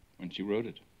 When she wrote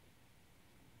it.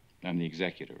 I'm the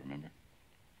executor, remember?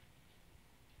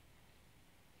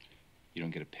 You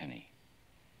don't get a penny.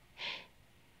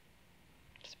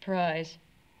 Surprise.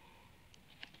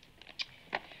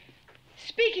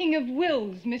 Speaking of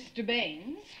wills, Mr.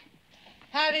 Baines,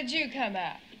 how did you come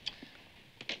out?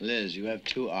 Liz, you have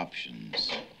two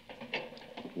options.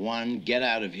 One, get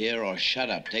out of here, or shut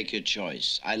up. Take your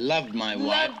choice. I loved my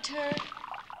wife. Loved her?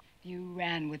 You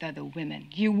ran with other women.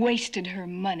 You wasted her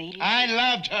money. I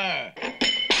loved her.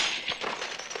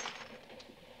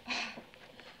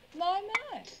 My.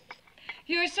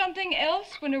 You're something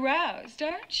else when aroused,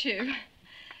 aren't you?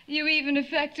 You even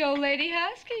affect old lady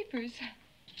housekeepers.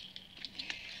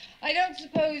 I don't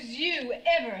suppose you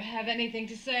ever have anything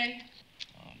to say.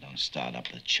 Oh, don't Don't start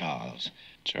up with Charles.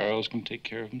 Charles can take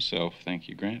care of himself, thank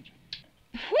you, Grant.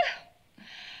 Well,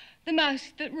 the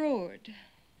mouse that roared.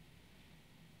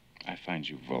 I find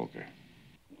you vulgar.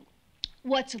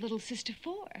 What's a little sister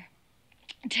for?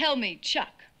 Tell me,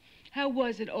 Chuck, how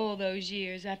was it all those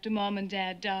years after Mom and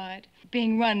Dad died?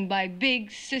 Being run by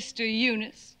big sister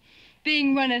Eunice,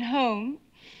 being run at home,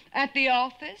 at the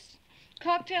office,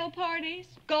 cocktail parties,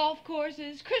 golf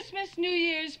courses, Christmas, New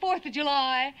Year's, 4th of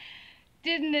July.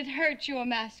 Didn't it hurt your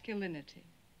masculinity?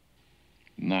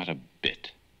 Not a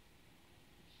bit.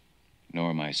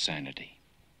 Nor my sanity.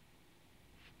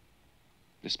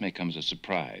 This may come as a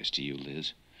surprise to you,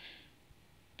 Liz,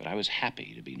 but I was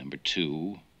happy to be number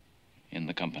 2 in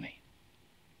the company,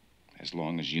 as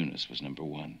long as Eunice was number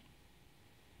 1.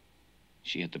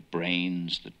 She had the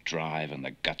brains, the drive, and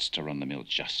the guts to run the mill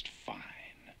just fine.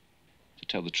 To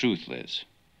tell the truth, Liz,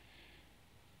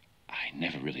 I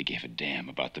never really gave a damn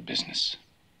about the business.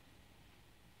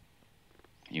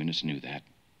 Eunice knew that,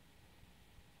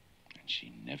 and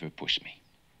she never pushed me.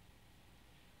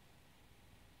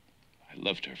 I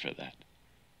loved her for that.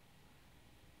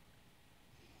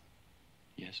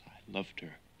 Yes, I loved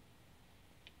her.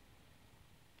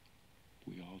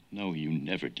 We all know you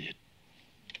never did.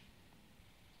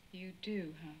 You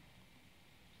do, huh?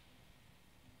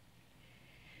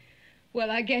 Well,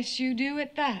 I guess you do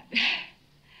at that.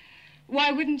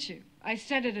 Why wouldn't you? I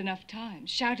said it enough times,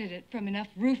 shouted it from enough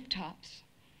rooftops.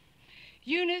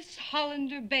 Eunice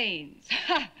Hollander Baines.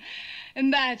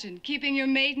 Imagine keeping your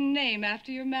maiden name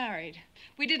after you're married.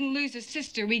 We didn't lose a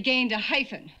sister, we gained a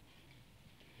hyphen.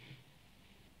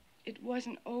 It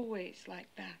wasn't always like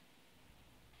that.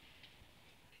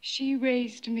 She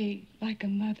raised me like a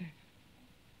mother,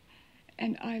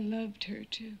 and I loved her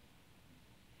too.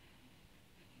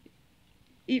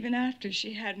 Even after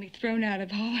she had me thrown out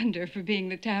of Hollander for being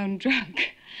the town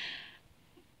drunk.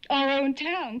 Our own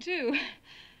town, too.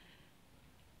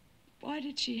 Why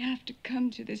did she have to come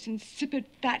to this insipid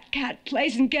fat cat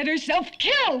place and get herself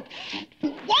killed?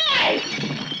 Why?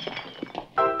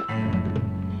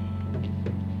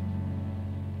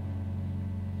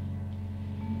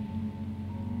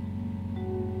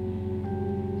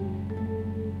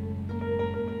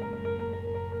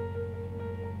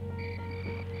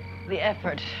 The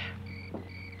effort,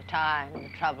 the time, the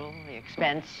trouble, the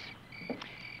expense.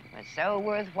 It's so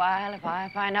worthwhile if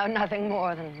I find out nothing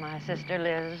more than my sister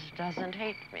Liz doesn't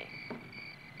hate me.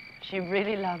 She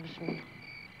really loves me.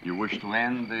 You wish to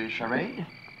end the charade?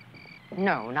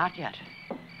 No, not yet.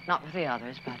 Not with the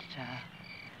others, but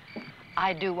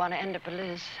I do want to end it with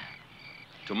Liz.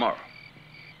 Tomorrow.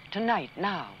 Tonight,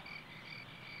 now.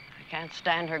 I can't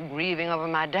stand her grieving over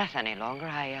my death any longer.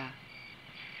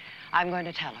 I'm going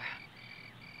to tell her.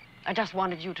 I just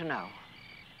wanted you to know.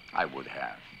 I would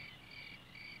have.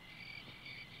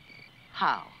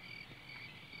 How?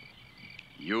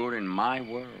 You're in my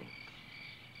world,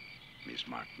 Miss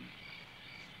Martin.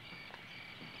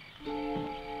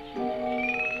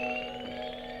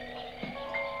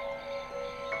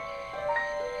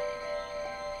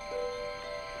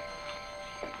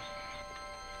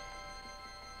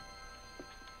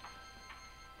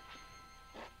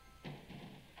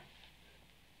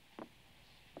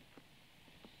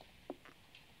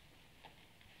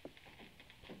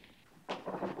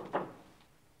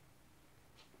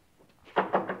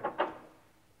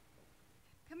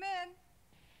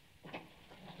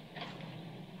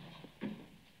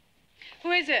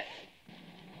 Who is it?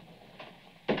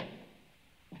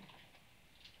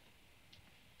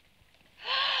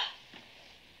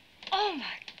 Oh,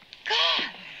 my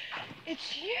God!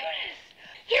 It's Eunice!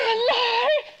 You're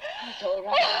alive! It's all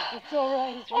right. It's all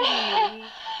right. It's really me.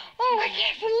 Oh, I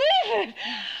can't believe it!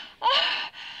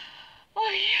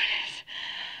 Oh, Eunice.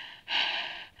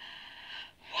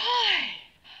 Why?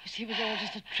 You see, it was all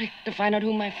just a trick to find out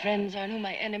who my friends are and who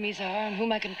my enemies are and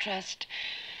whom I can trust.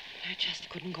 I just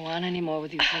couldn't go on anymore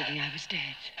with you thinking I was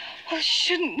dead. Well,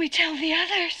 shouldn't we tell the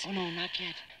others? Oh, no, not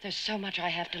yet. There's so much I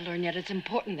have to learn yet. It's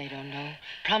important they don't know.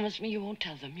 Promise me you won't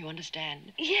tell them. You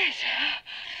understand? Yes.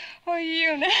 Oh,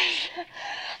 Eunice.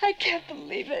 I can't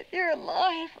believe it. You're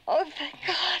alive. Oh, thank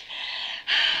God.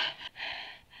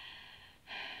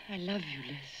 I love you,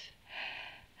 Liz.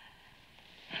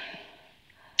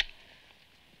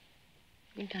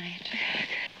 Good night.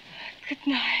 Good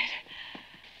night.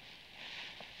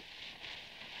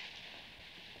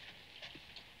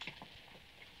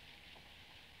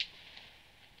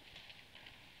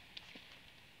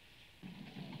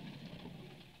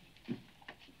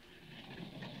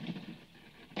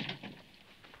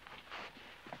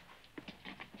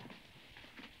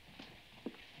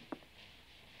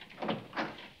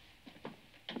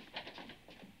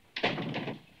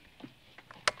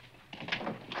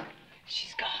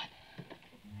 She's gone.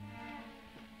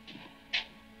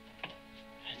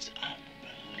 It's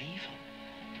unbelievable.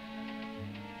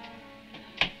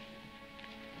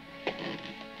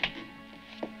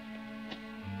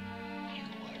 You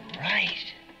were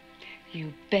right.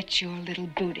 You bet your little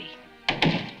booty.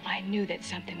 I knew that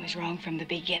something was wrong from the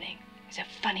beginning. It's a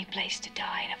funny place to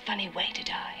die, and a funny way to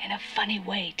die, and a funny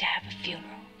way to have a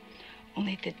funeral.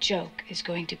 Only the joke is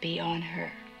going to be on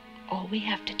her. All we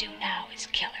have to do now is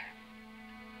kill her.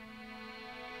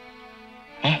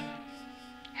 What?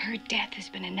 Her death has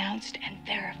been announced and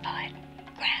verified.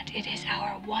 Grant, it is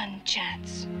our one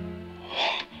chance.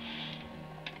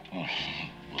 Oh,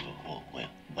 wait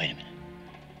a minute.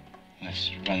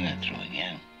 Let's run that through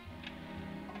again.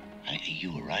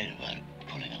 You were right about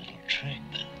pulling a little trick,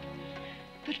 but...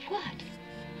 But what?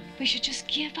 We should just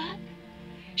give up?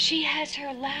 She has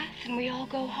her laugh and we all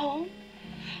go home?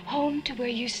 Home to where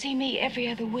you see me every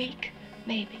other week?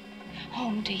 Maybe.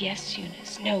 Home to yes,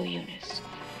 Eunice, no, Eunice.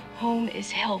 Home is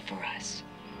hell for us.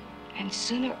 And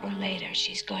sooner or later,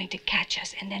 she's going to catch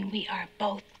us, and then we are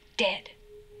both dead.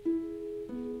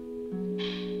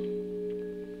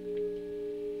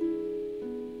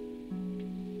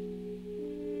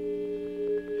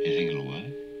 You think it'll work?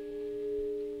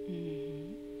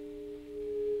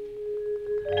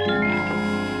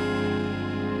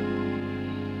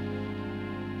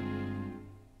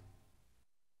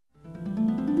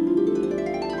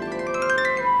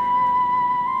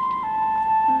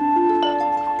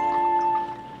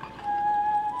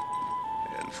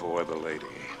 And for the lady.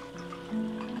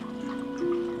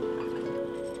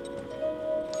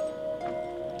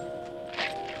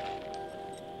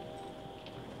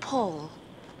 Paul,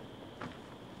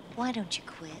 why don't you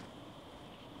quit?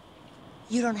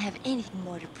 You don't have anything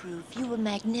more to prove. You were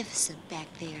magnificent back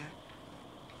there.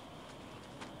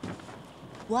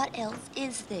 What else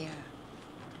is there?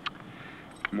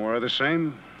 More of the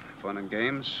same. Fun and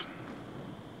games.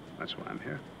 That's why I'm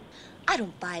here. I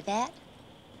don't buy that.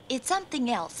 It's something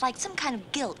else, like some kind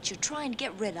of guilt you're trying to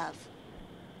get rid of.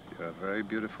 You're a very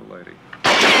beautiful lady.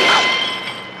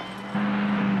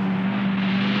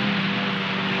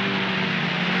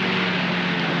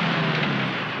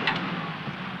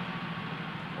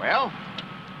 Well,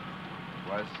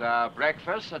 was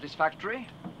breakfast satisfactory?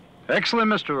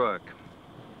 Excellent, Mr. Rourke.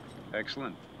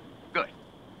 Excellent. Good.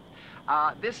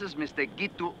 This is Mr.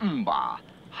 Gitu Umba,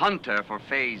 hunter for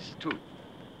Phase 2.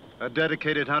 A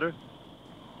dedicated hunter?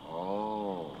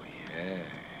 Oh, yes.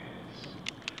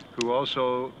 Who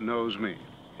also knows me.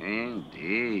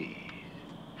 Indeed.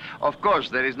 Of course,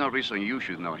 there is no reason you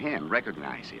should know him,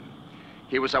 recognize him.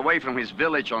 He was away from his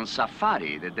village on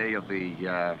safari the day of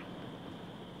the,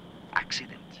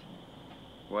 accident.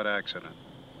 What accident?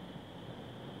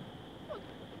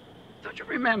 Don't you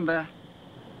remember?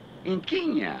 In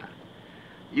Kenya,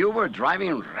 you were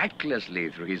driving recklessly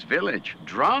through his village,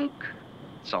 drunk,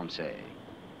 some say.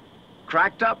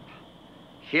 Cracked up,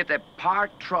 hit a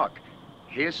parked truck,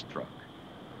 his truck.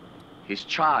 His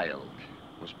child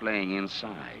was playing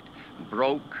inside,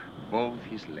 broke both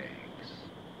his legs.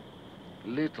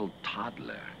 Little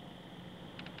toddler.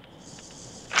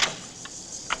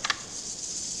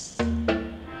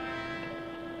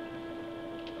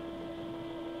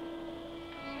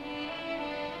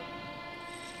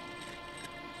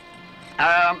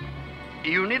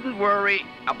 You needn't worry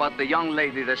about the young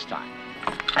lady this time.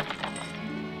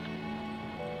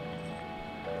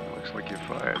 Looks like you're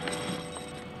fired.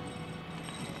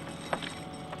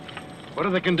 What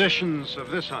are the conditions of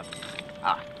this hunt?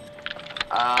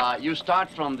 You start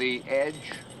from the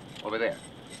edge over there.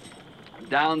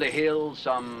 Down the hill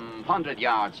some 100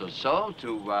 yards or so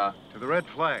to the red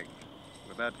flag,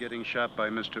 without getting shot by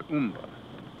Mr. Umba.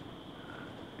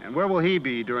 And where will he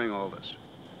be during all this?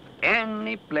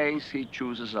 Any place he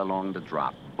chooses along the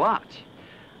drop, but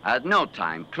at no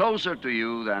time closer to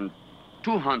you than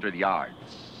 200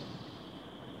 yards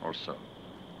or so.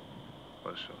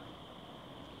 Or so.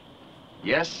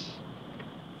 Yes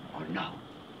or no?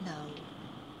 No.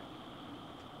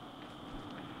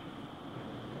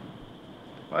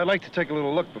 Well, I'd like to take a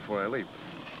little look before I leave.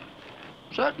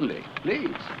 Certainly,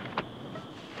 please.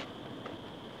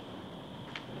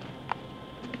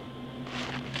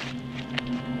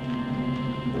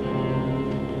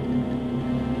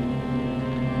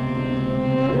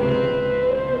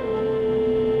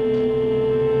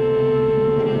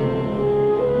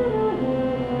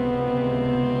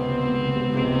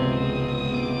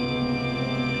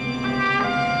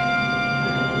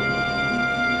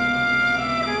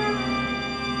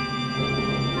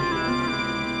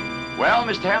 Well,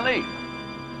 Mr. Henley?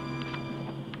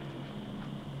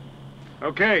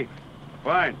 Okay,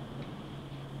 fine.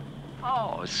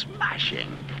 Oh,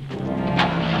 smashing.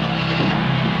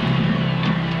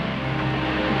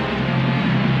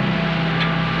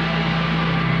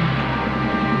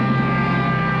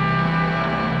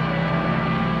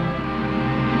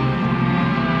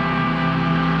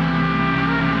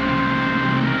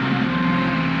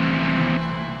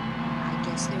 I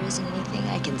guess there isn't anything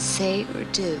I can say or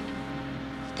do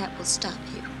that will stop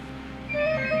you.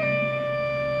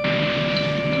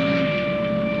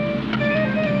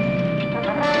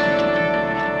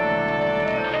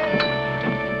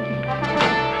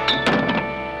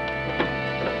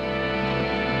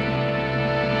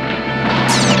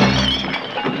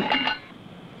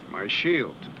 My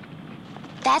shield.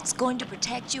 That's going to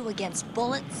protect you against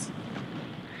bullets?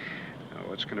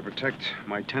 Oh, it's going to protect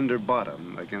my tender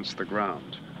bottom against the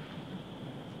ground.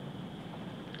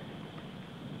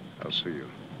 I'll see you.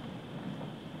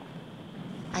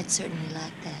 I'd certainly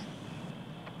like that.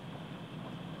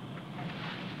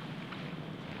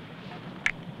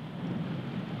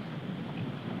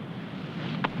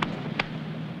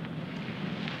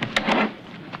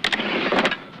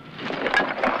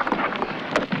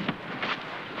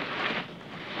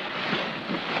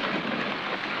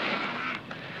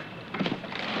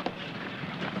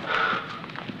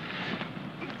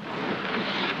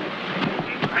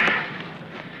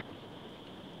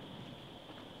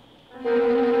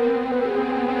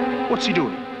 What's he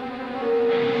doing?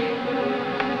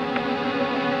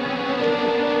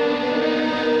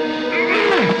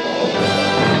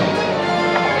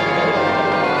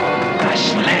 The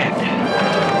sled.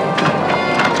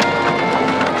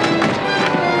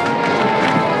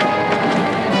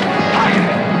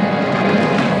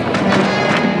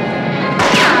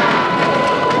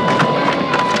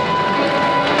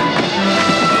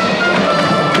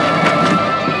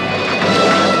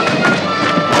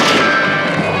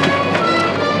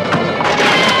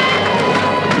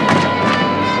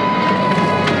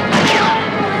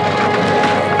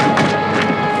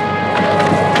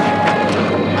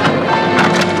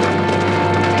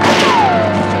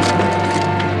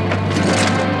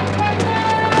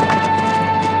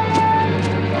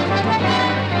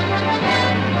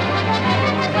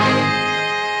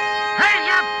 Raise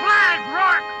your flag,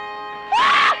 Rourke!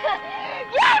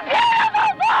 You're beautiful,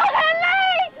 Paul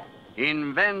Henley!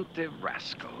 Inventive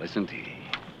rascal, isn't he?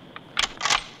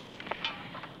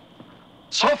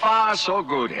 So far, so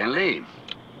good, Henley.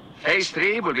 Phase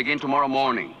 3 will begin tomorrow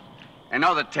morning.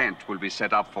 Another tent will be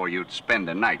set up for you to spend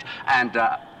the night. And,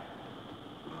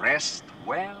 rest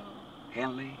well,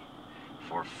 Henley.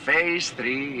 For Phase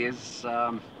 3 is,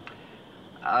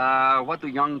 what do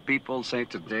young people say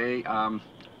today? A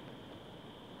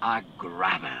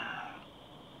grammar.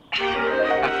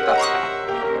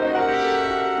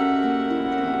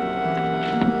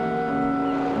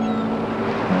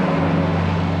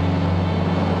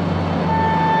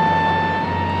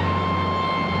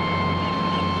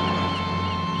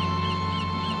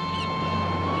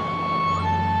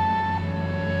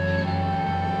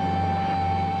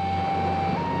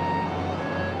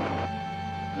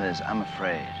 Liz, I'm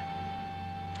afraid.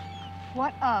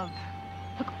 What of?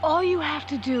 Look, all you have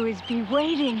to do is be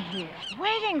waiting here,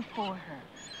 waiting for her.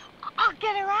 I'll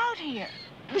get her out here,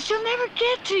 but she'll never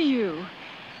get to you.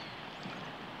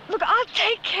 Look, I'll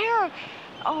take care of...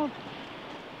 Oh,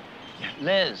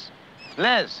 Liz,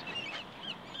 Liz,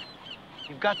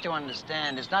 you've got to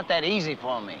understand, it's not that easy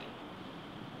for me.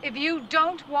 if you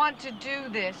don't want to do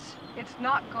this, it's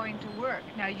not going to work.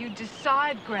 Now, you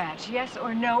decide, Grant, yes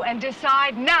or no, and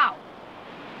decide now.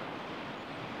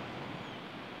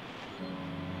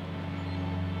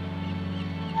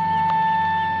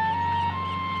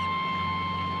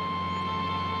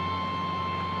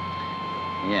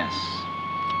 Yes.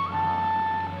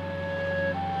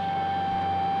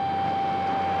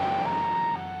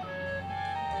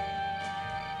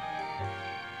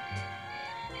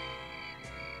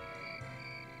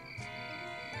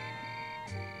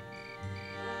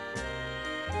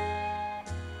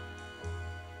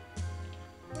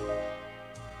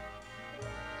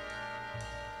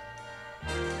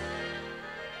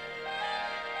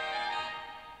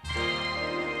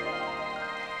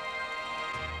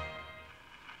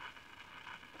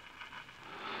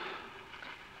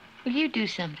 Will you do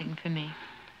something for me?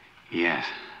 Yes,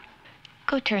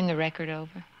 Go turn the record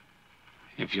over.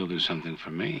 if you'll do something for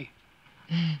me.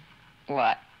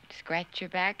 What? Scratch your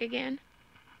back again?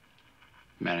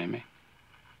 Marry me.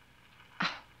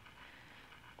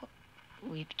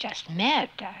 We've just met.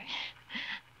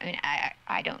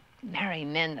 I don't marry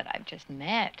men that I've just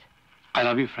met. I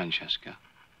love you, Francesca.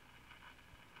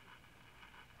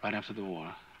 Right after the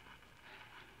war,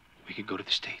 we could go to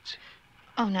the States.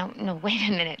 Oh, no, wait a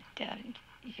minute.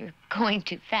 You're going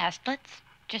too fast. Let's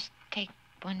just take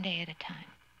one day at a time.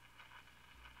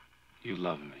 You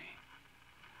love me.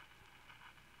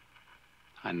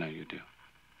 I know you do.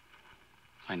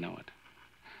 I know it.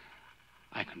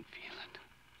 I can feel it.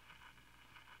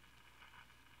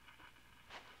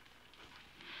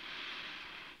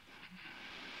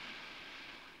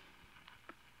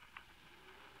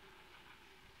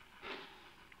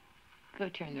 Go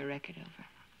turn the record over.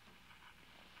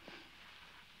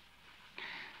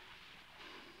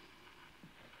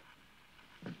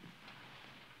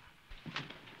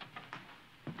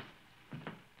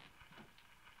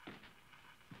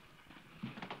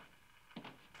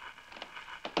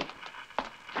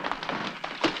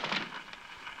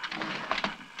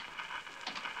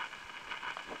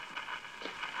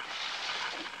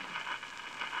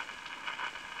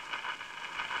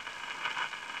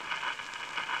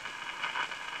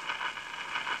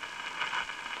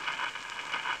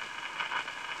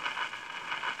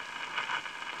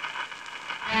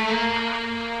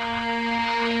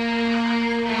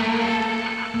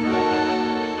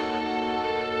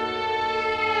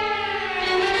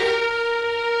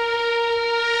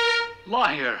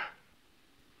 Liar.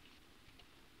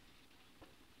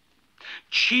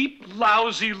 Cheap,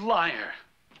 lousy liar.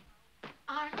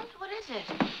 Arnold, what is it?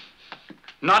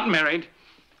 Not married.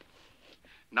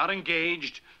 Not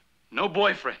engaged. No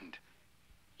boyfriend.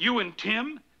 You and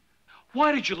Tim?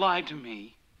 Why did you lie to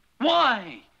me?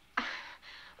 Why?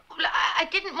 Well, I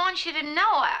didn't want you to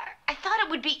know. I thought it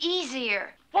would be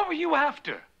easier. What were you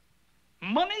after?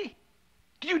 Money?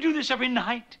 Do you do this every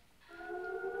night?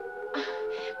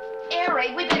 Air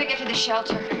raid, we better get to the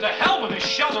shelter. The hell with this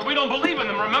shelter. We don't believe in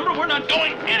them, remember? We're not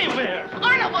going anywhere.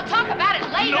 Arnold, we'll talk about it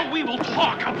later. No, we will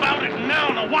talk about it now.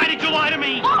 Now, why did you lie to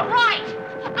me? All right.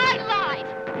 I lied.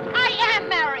 I am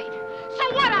married.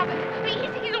 So what of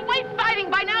it? He's away fighting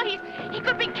by now. He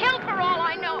could be killed for all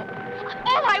I know.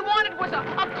 All I wanted was a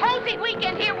cozy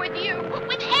weekend here with you.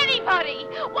 With anybody.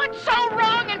 What's so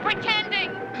wrong in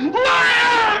pretending?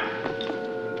 Liar!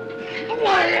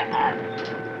 Liar!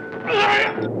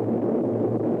 Liar!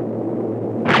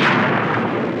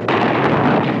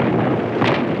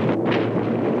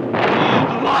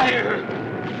 Liar!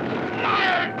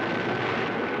 Liar!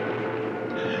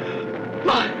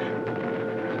 Liar!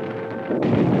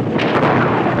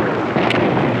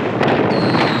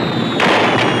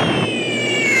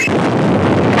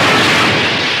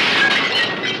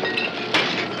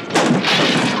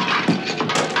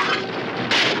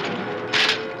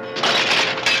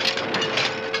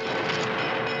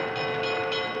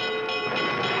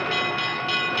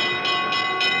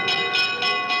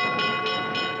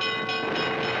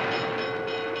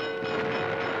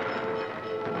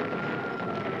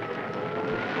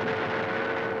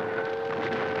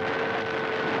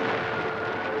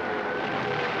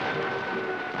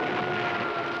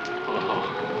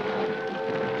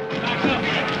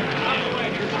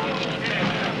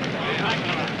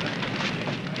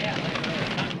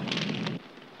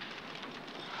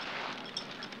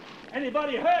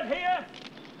 Anybody hurt here?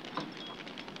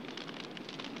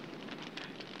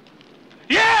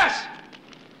 Yes!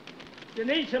 You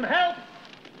need some help?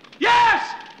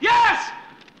 Yes! Yes!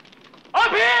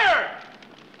 Up here!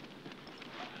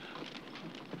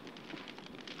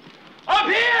 Up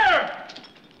here!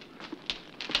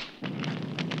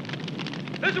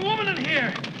 There's a woman in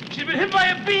here. She's been hit by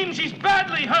a beam. She's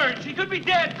badly hurt. She could be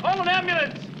dead. Call an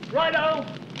ambulance. Righto.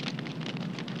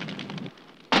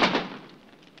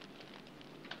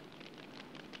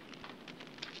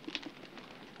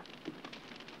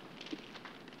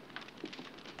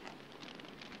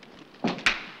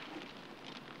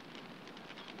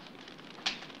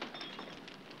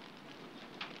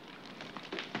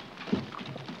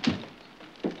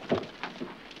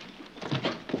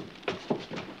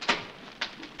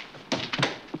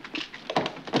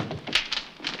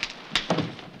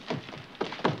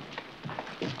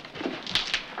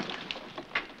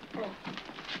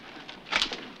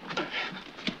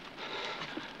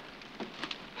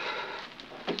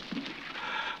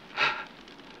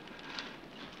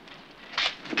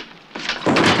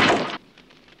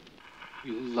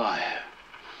 You liar.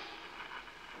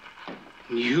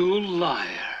 You liar.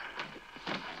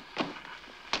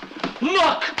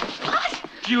 Look! What?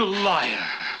 You liar.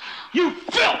 You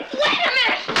filth! Wait a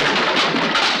minute!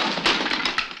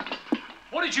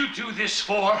 What did you do this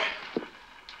for?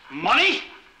 Money?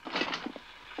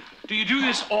 Do you do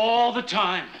this all the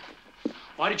time?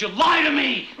 Why did you lie to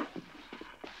me?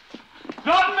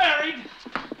 Not married.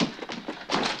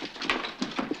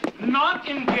 Not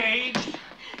engaged.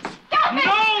 Stop it!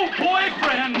 No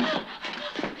boyfriend.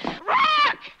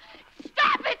 Rourke!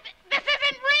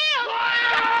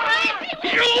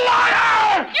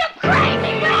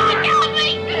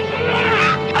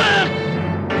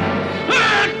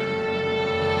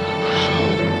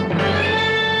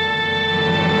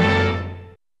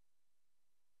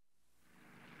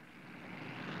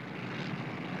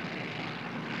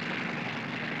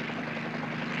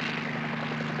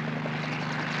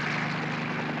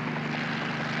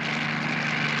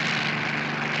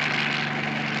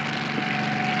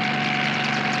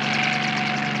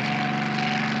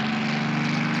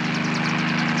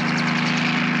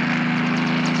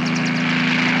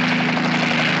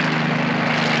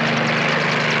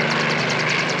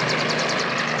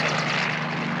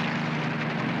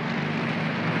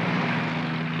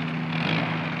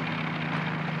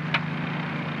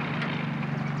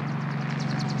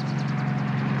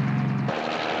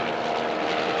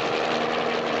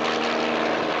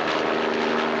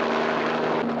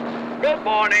 Good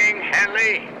morning,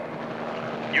 Henley.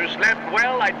 You slept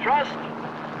well, I trust?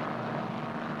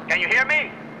 Can you hear me?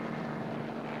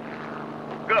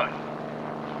 Good.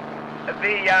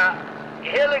 The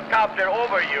helicopter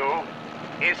over you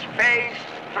is phase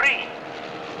 3.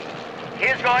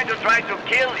 He's going to try to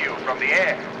kill you from the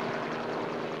air.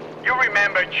 You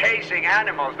remember chasing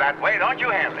animals that way, don't you,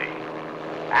 Henley?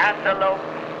 Antelope,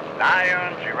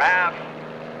 lion, giraffe.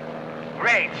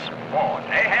 Great sport,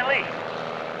 eh, Henley?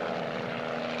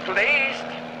 To the east,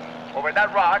 over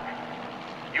that rock,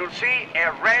 you'll see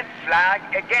a red flag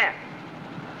again.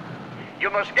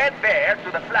 You must get there to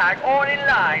the flag or in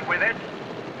line with it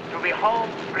to be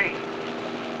home free.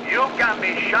 You can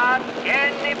be shot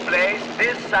any place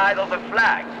this side of the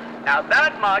flag. Now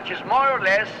that much is more or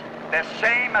less the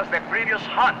same as the previous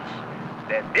hunts.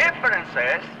 The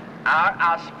differences are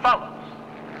as follows.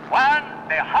 1,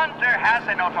 the hunter has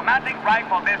an automatic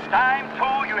rifle this time.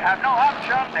 2, you have no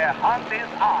option. The hunt is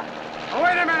on. Oh,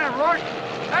 wait a minute, Rourke.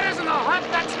 That isn't a hunt,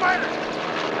 that's murder.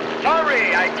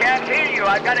 Sorry, I can't hear you.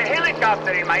 I've got a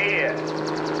helicopter in my ear.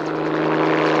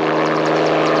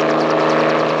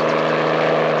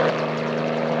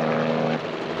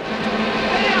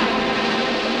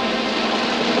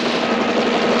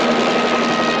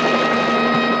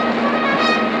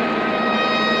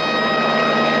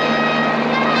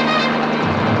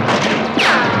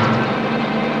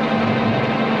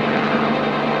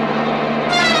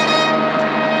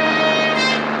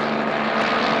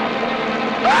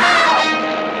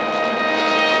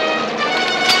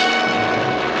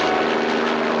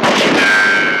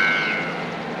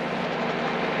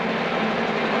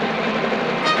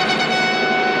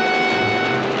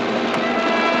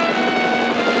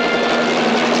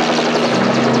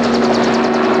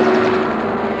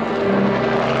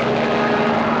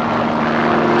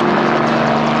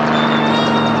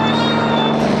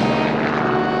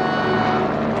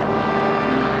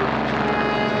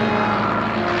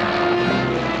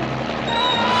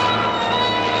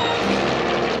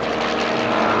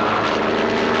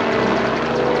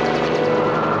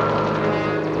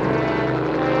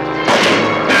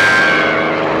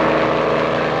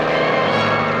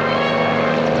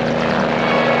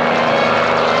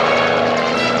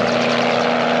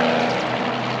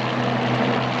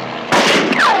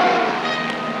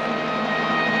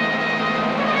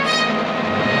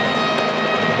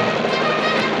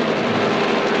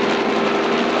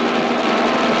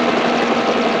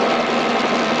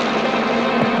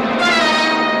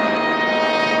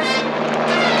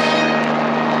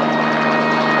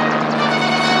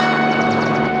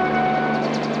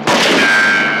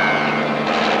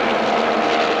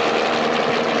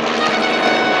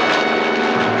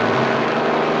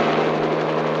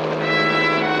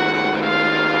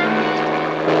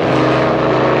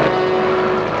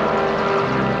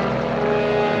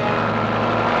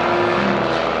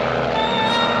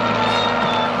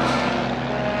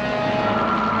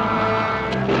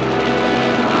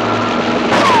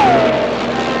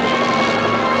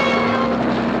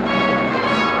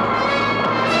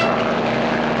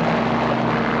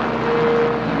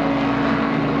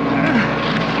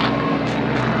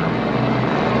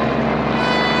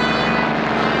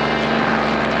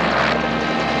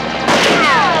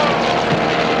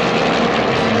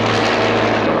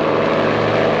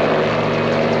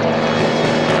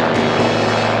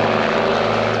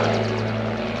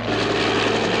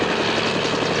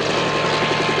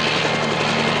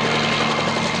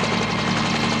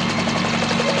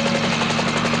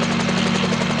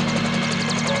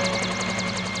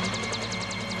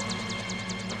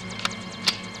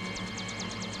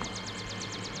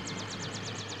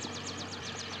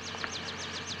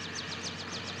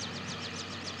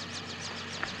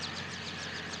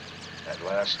 At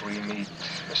last we meet,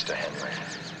 Mr. Henley.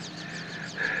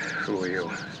 Who are you?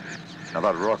 I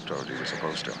thought Rourke told you he was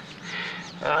supposed to.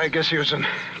 I guess he was in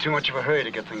too much of a hurry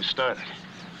to get things started.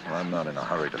 Well, I'm not in a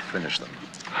hurry to finish them.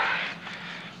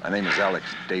 My name is Alex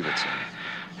Davidson.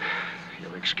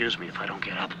 You'll excuse me if I don't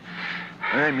get up.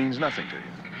 It means nothing to you.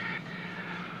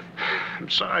 I'm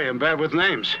sorry, I'm bad with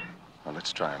names. Well,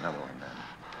 let's try another one, then.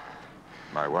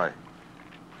 My wife.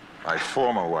 My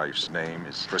former wife's name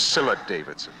is Priscilla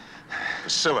Davidson.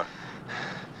 Priscilla,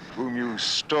 whom you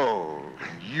stole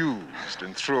and used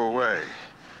and threw away.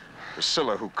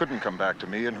 Priscilla, who couldn't come back to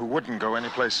me and who wouldn't go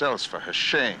anyplace else for her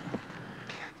shame.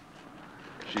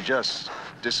 She just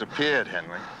disappeared,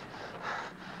 Henley.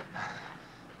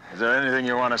 Is there anything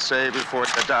you want to say before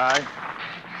you die?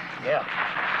 Yeah.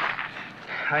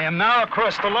 I am now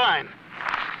across the line.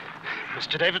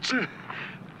 Mr. Davidson,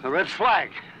 the red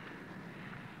flag.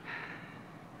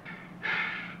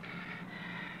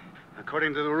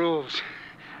 According to the rules,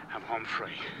 I'm home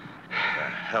free. The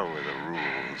hell with the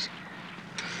rules.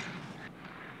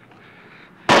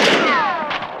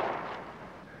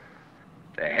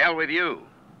 The hell with you.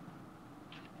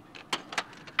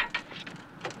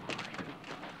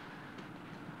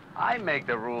 I make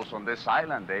the rules on this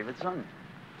island, Davidson.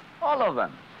 All of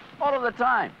them. All of the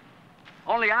time.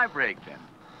 Only I break them.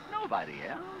 Nobody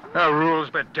else. The rules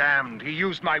be damned. He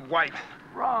used my wife.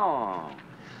 Wrong.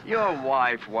 Your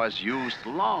wife was used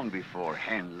long before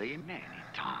Henley, many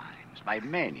times, by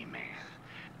many men.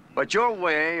 But your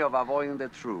way of avoiding the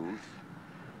truth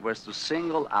was to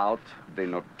single out the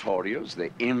notorious, the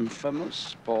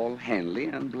infamous Paul Henley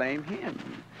and blame him.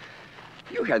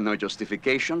 You had no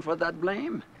justification for that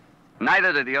blame.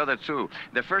 Neither did the other two.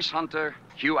 The first hunter,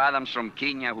 Hugh Adams from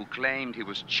Kenya, who claimed he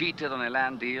was cheated on a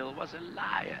land deal, was a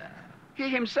liar. He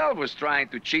himself was trying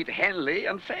to cheat Henley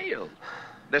and failed.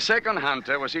 The second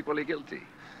hunter was equally guilty.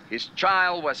 His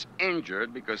child was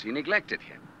injured because he neglected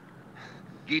him.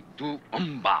 Gitu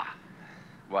Umba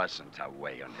wasn't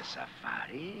away on a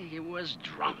safari. He was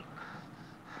drunk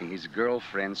in his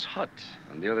girlfriend's hut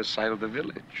on the other side of the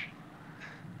village.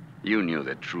 You knew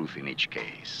the truth in each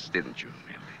case, didn't you,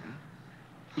 Millie? Huh?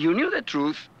 You knew the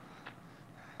truth,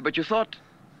 but you thought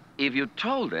if you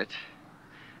told it,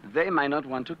 they might not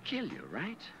want to kill you,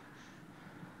 right?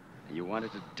 You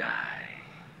wanted to die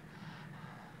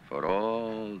for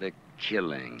all the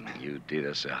killing you did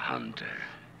as a hunter.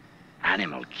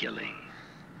 Animal killing,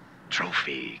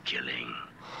 trophy killing,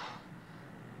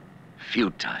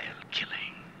 futile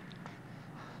killing.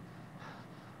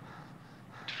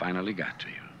 It finally got to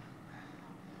you.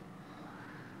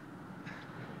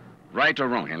 Right or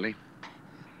wrong, Henley?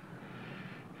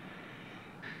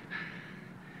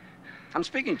 I'm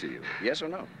speaking to you, yes or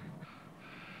no?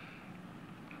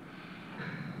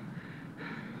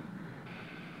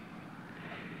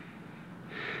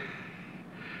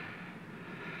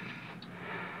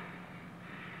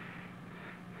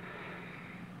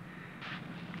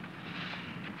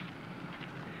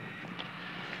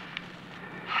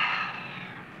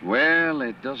 Well,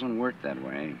 it doesn't work that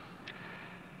way.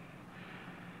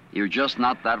 You're just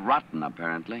not that rotten,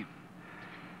 apparently.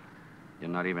 You're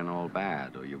not even all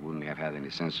bad, or you wouldn't have had any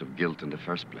sense of guilt in the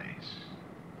first place.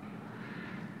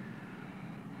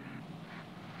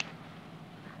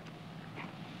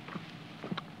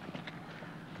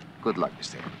 Good luck,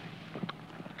 Mr. Henley.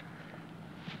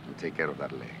 And take care of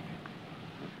that leg.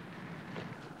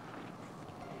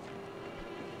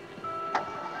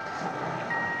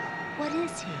 What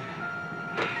is he?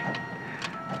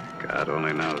 God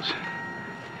only knows.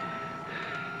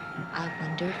 I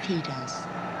wonder if he does.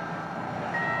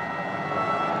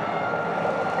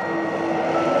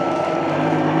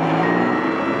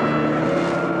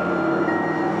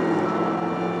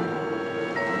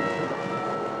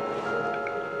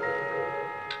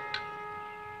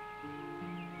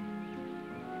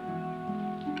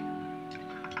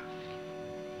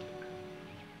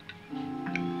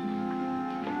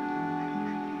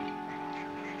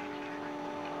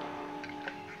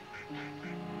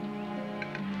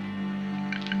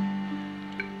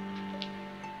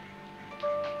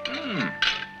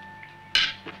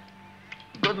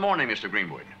 Good morning, Mr.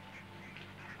 Greenwood.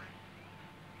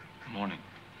 Morning.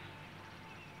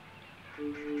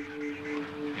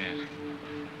 Yes.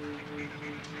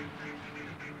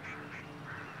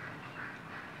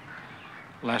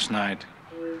 Last night,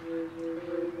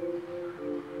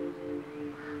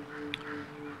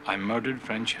 I murdered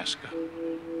Francesca.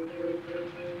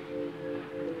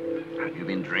 Have you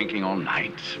been drinking all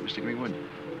night, Mr. Greenwood?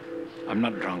 I'm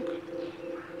not drunk.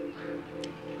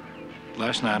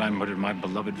 Last night, I murdered my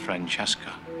beloved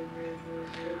Francesca.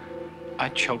 I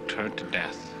choked her to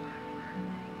death.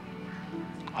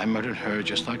 I murdered her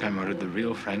just like I murdered the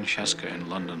real Francesca in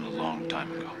London a long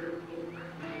time ago.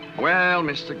 Well,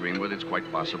 Mr. Greenwood, it's quite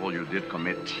possible you did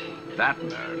commit that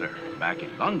murder back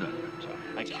in London.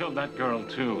 I killed that girl,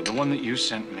 too, the one that you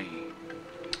sent me.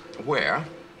 Where?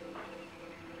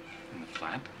 In the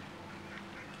flat.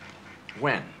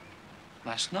 When?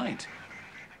 Last night.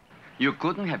 You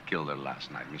couldn't have killed her last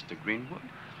night, Mr. Greenwood.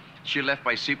 She left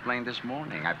by seaplane this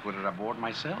morning. I put her aboard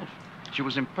myself. She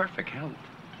was in perfect health.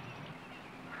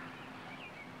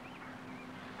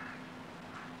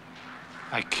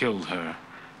 I killed her.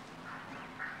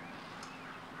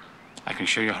 I can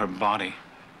show you her body,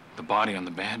 the body on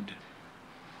the bed.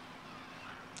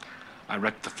 I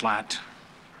wrecked the flat.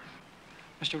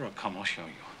 Mr. Rourke, come, I'll show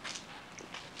you.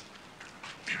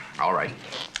 All right.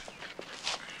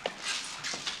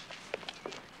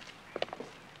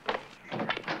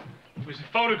 It was a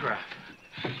photograph.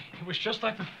 It was just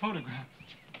like the photograph.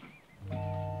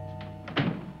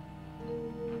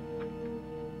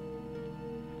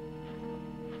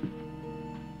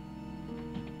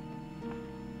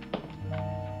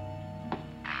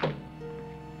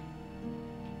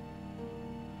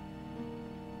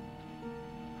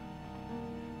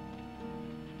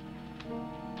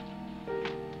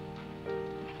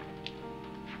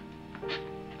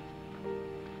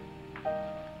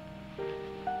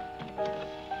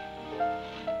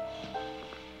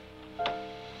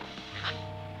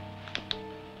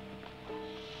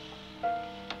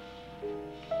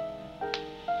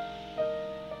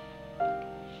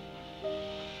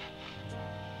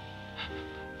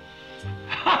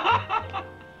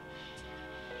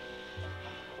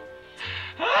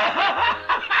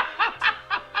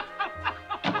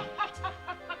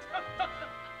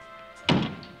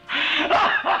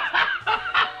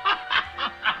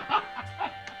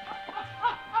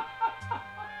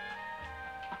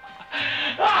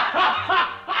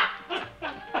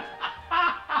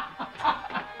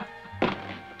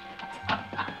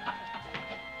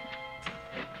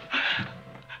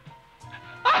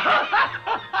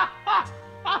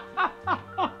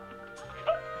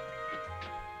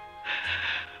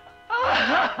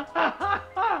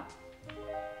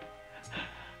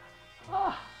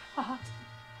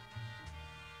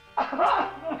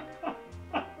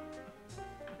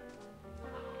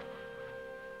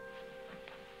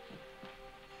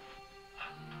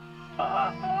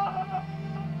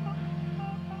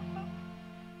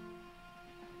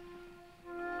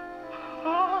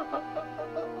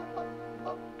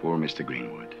 Poor Mr.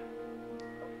 Greenwood.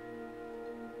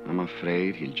 I'm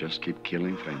afraid he'll just keep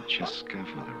killing Francesca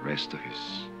for the rest of his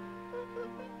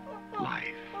life.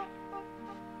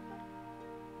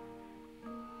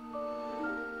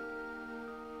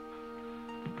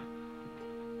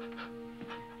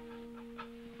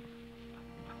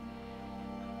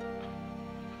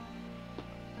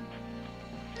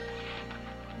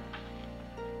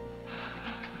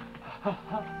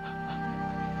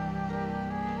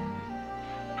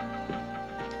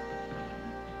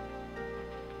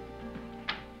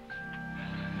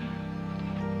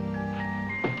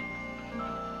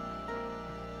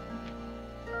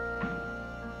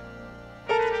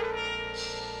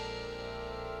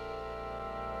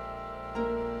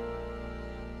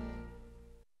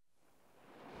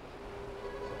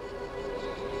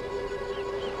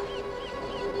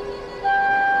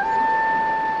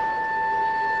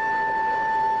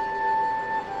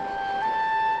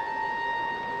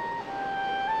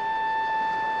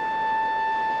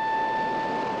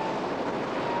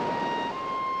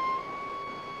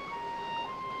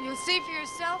 You'll see for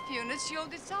yourself, Eunice. You'll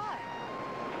decide.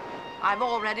 I've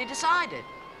already decided.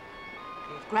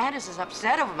 If Grant is as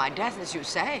upset over my death as you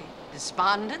say,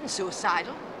 despondent and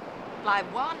suicidal, well, I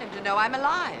want him to know I'm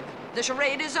alive. The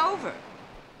charade is over.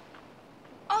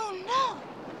 Oh, no.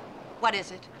 What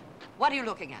is it? What are you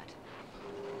looking at?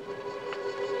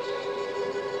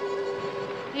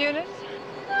 Eunice,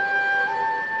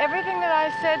 everything that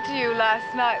I said to you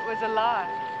last night was a lie.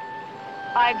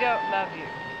 I don't love you.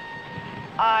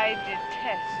 I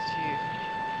detest you.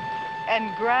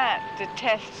 And Grant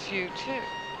detests you, too.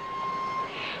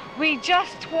 We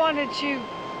just wanted you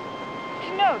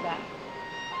to know that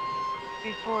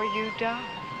before you die.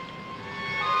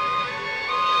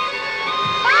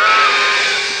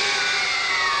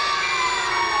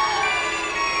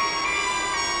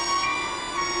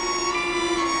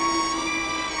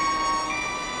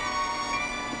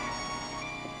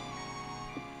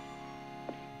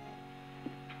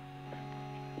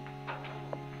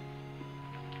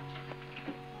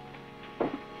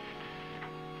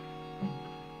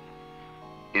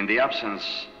 In the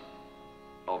absence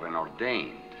of an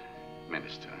ordained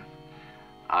minister,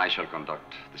 I shall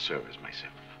conduct the service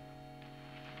myself.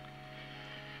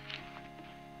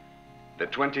 The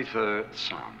 23rd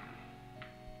Psalm.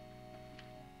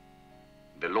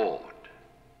 The Lord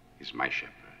is my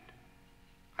shepherd.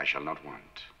 I shall not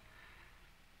want.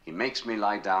 He makes me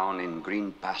lie down in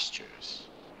green pastures.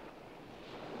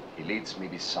 He leads me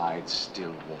beside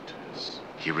still waters.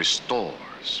 He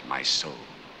restores my soul.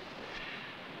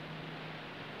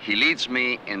 He leads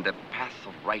me in the path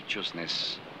of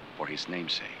righteousness for his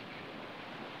namesake.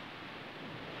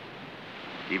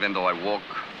 Even though I walk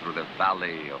through the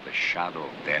valley of the shadow of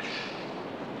death,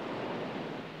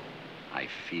 I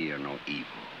fear no evil,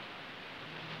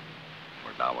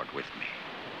 for thou art with me.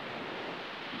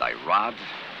 Thy rod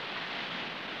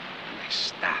and thy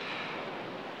staff,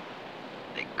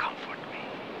 they comfort me.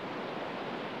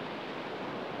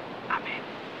 Amen.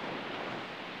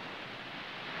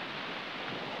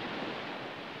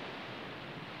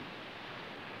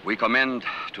 We commend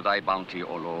to thy bounty,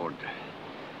 O Lord,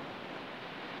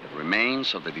 the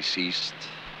remains of the deceased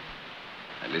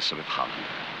Eunice Hollander.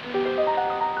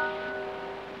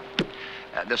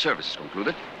 The service is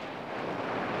concluded.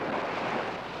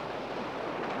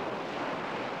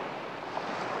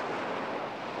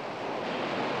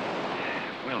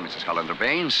 Well, Mrs. Hollander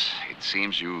Baines, it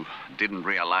seems you didn't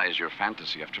realize your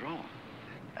fantasy after all.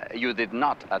 You did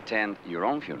not attend your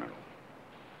own funeral.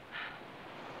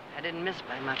 I didn't miss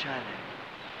by much either.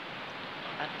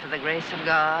 But for the grace of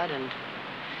God and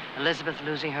Elizabeth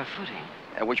losing her footing.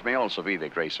 Which may also be the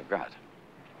grace of God.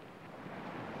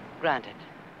 Granted.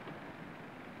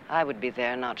 I would be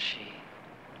there, not she.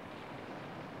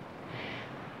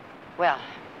 Well,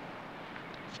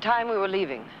 it's time we were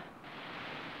leaving.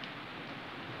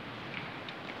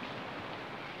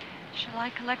 Shall I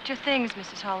collect your things,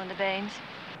 Mrs. Hollander Baines?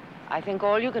 I think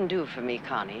all you can do for me,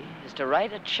 Connie, is to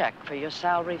write a check for your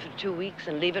salary for 2 weeks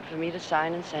and leave it for me to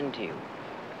sign and send to you.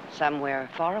 Somewhere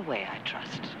far away, I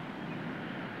trust.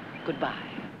 Goodbye.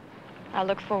 I'll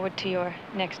look forward to your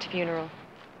next funeral.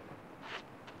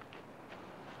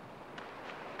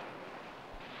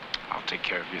 I'll take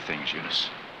care of your things, Eunice.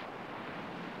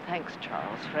 Thanks,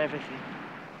 Charles, for everything.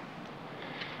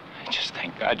 I just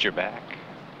thank God you're back.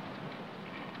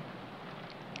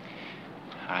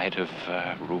 I'd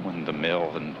have ruined the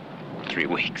mill in 3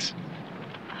 weeks.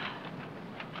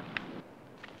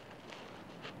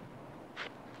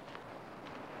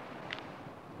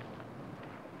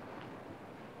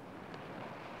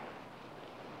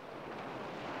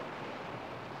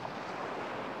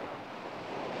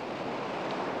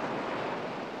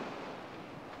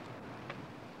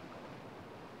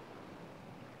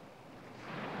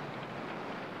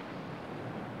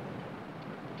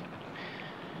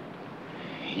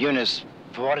 Eunice,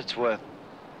 for what it's worth,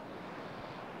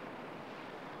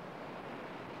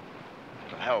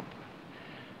 it'll help.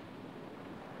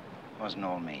 It wasn't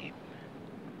all me.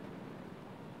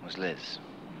 It was Liz.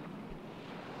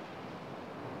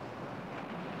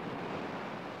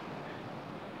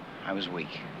 I was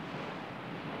weak.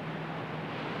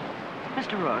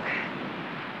 Mr. Rourke,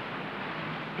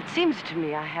 it seems to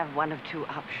me I have one of two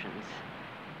options.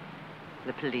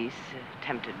 The police,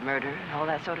 attempted murder, and all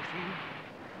that sort of thing.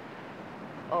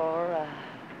 Or,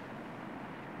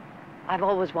 I've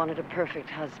always wanted a perfect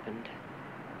husband.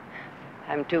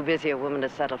 I'm too busy a woman to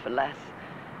settle for less.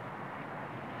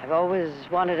 I've always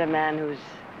wanted a man who's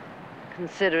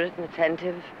considerate and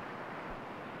attentive,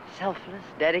 selfless,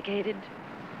 dedicated,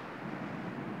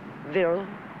 virile,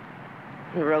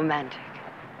 and romantic.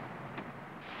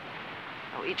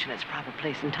 Oh, each in its proper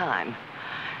place and time.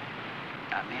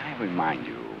 May I remind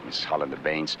you, Miss Hollander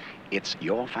Baines, it's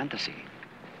your fantasy.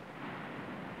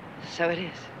 So it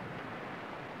is.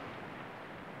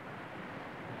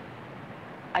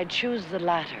 I'd choose the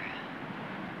latter.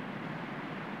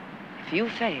 If you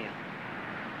fail,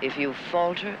 if you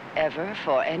falter ever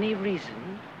for any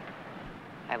reason,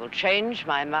 I will change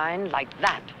my mind like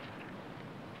that.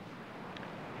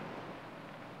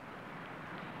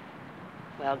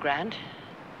 Well, Grant,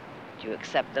 do you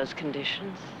accept those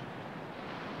conditions?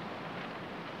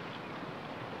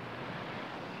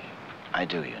 I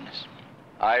do, Eunice.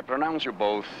 I pronounce you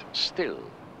both still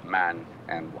man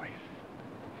and wife.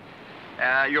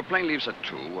 Your plane leaves at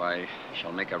 2. I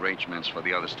shall make arrangements for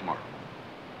the others tomorrow.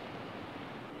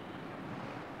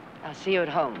 I'll see you at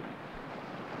home.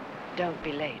 Don't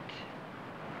be late.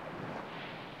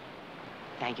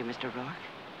 Thank you, Mr. Rourke.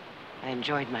 I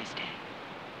enjoyed my stay.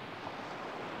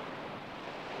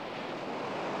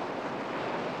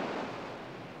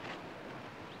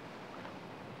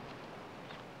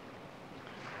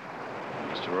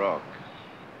 Mr. Rourke,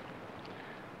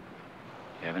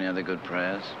 you have any other good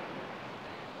prayers?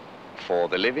 For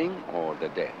the living or the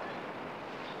dead?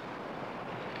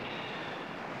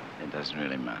 It doesn't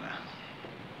really matter.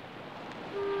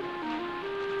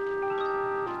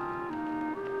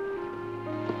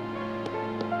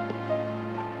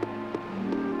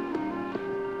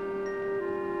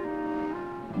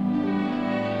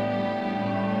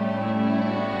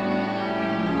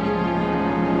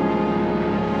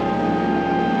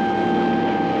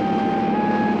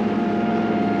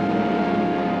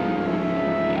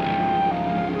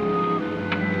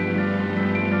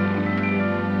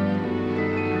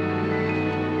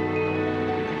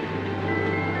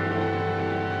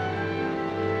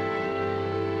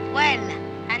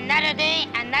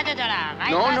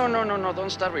 No, don't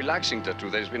start relaxing, Tattoo.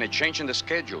 There's been a change in the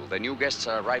schedule. The new guests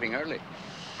are arriving early.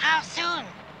 How soon?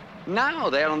 Now,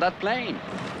 they're on that plane.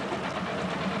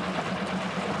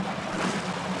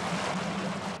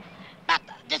 But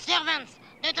the servants,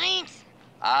 the drinks.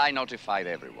 I notified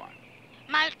everyone.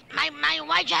 My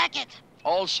white jacket.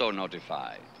 Also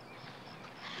notified.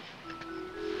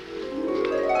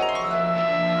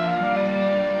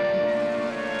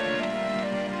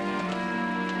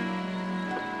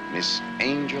 Miss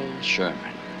Angel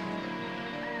Sherman,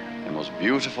 the most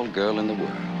beautiful girl in the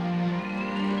world.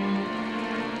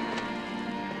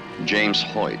 James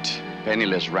Hoyt,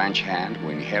 penniless ranch hand who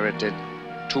inherited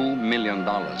 $2 million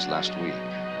last week.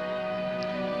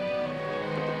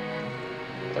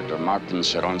 Dr. Martin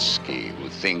Seronsky, who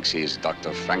thinks he's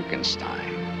Dr.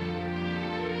 Frankenstein.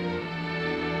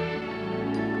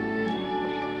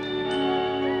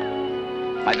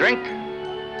 My drink?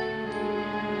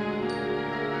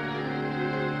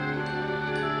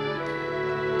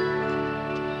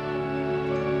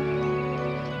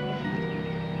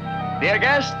 Dear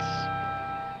guests,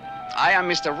 I am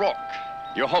Mr. Rourke,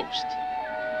 your host.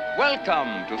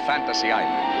 Welcome to Fantasy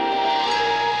Island.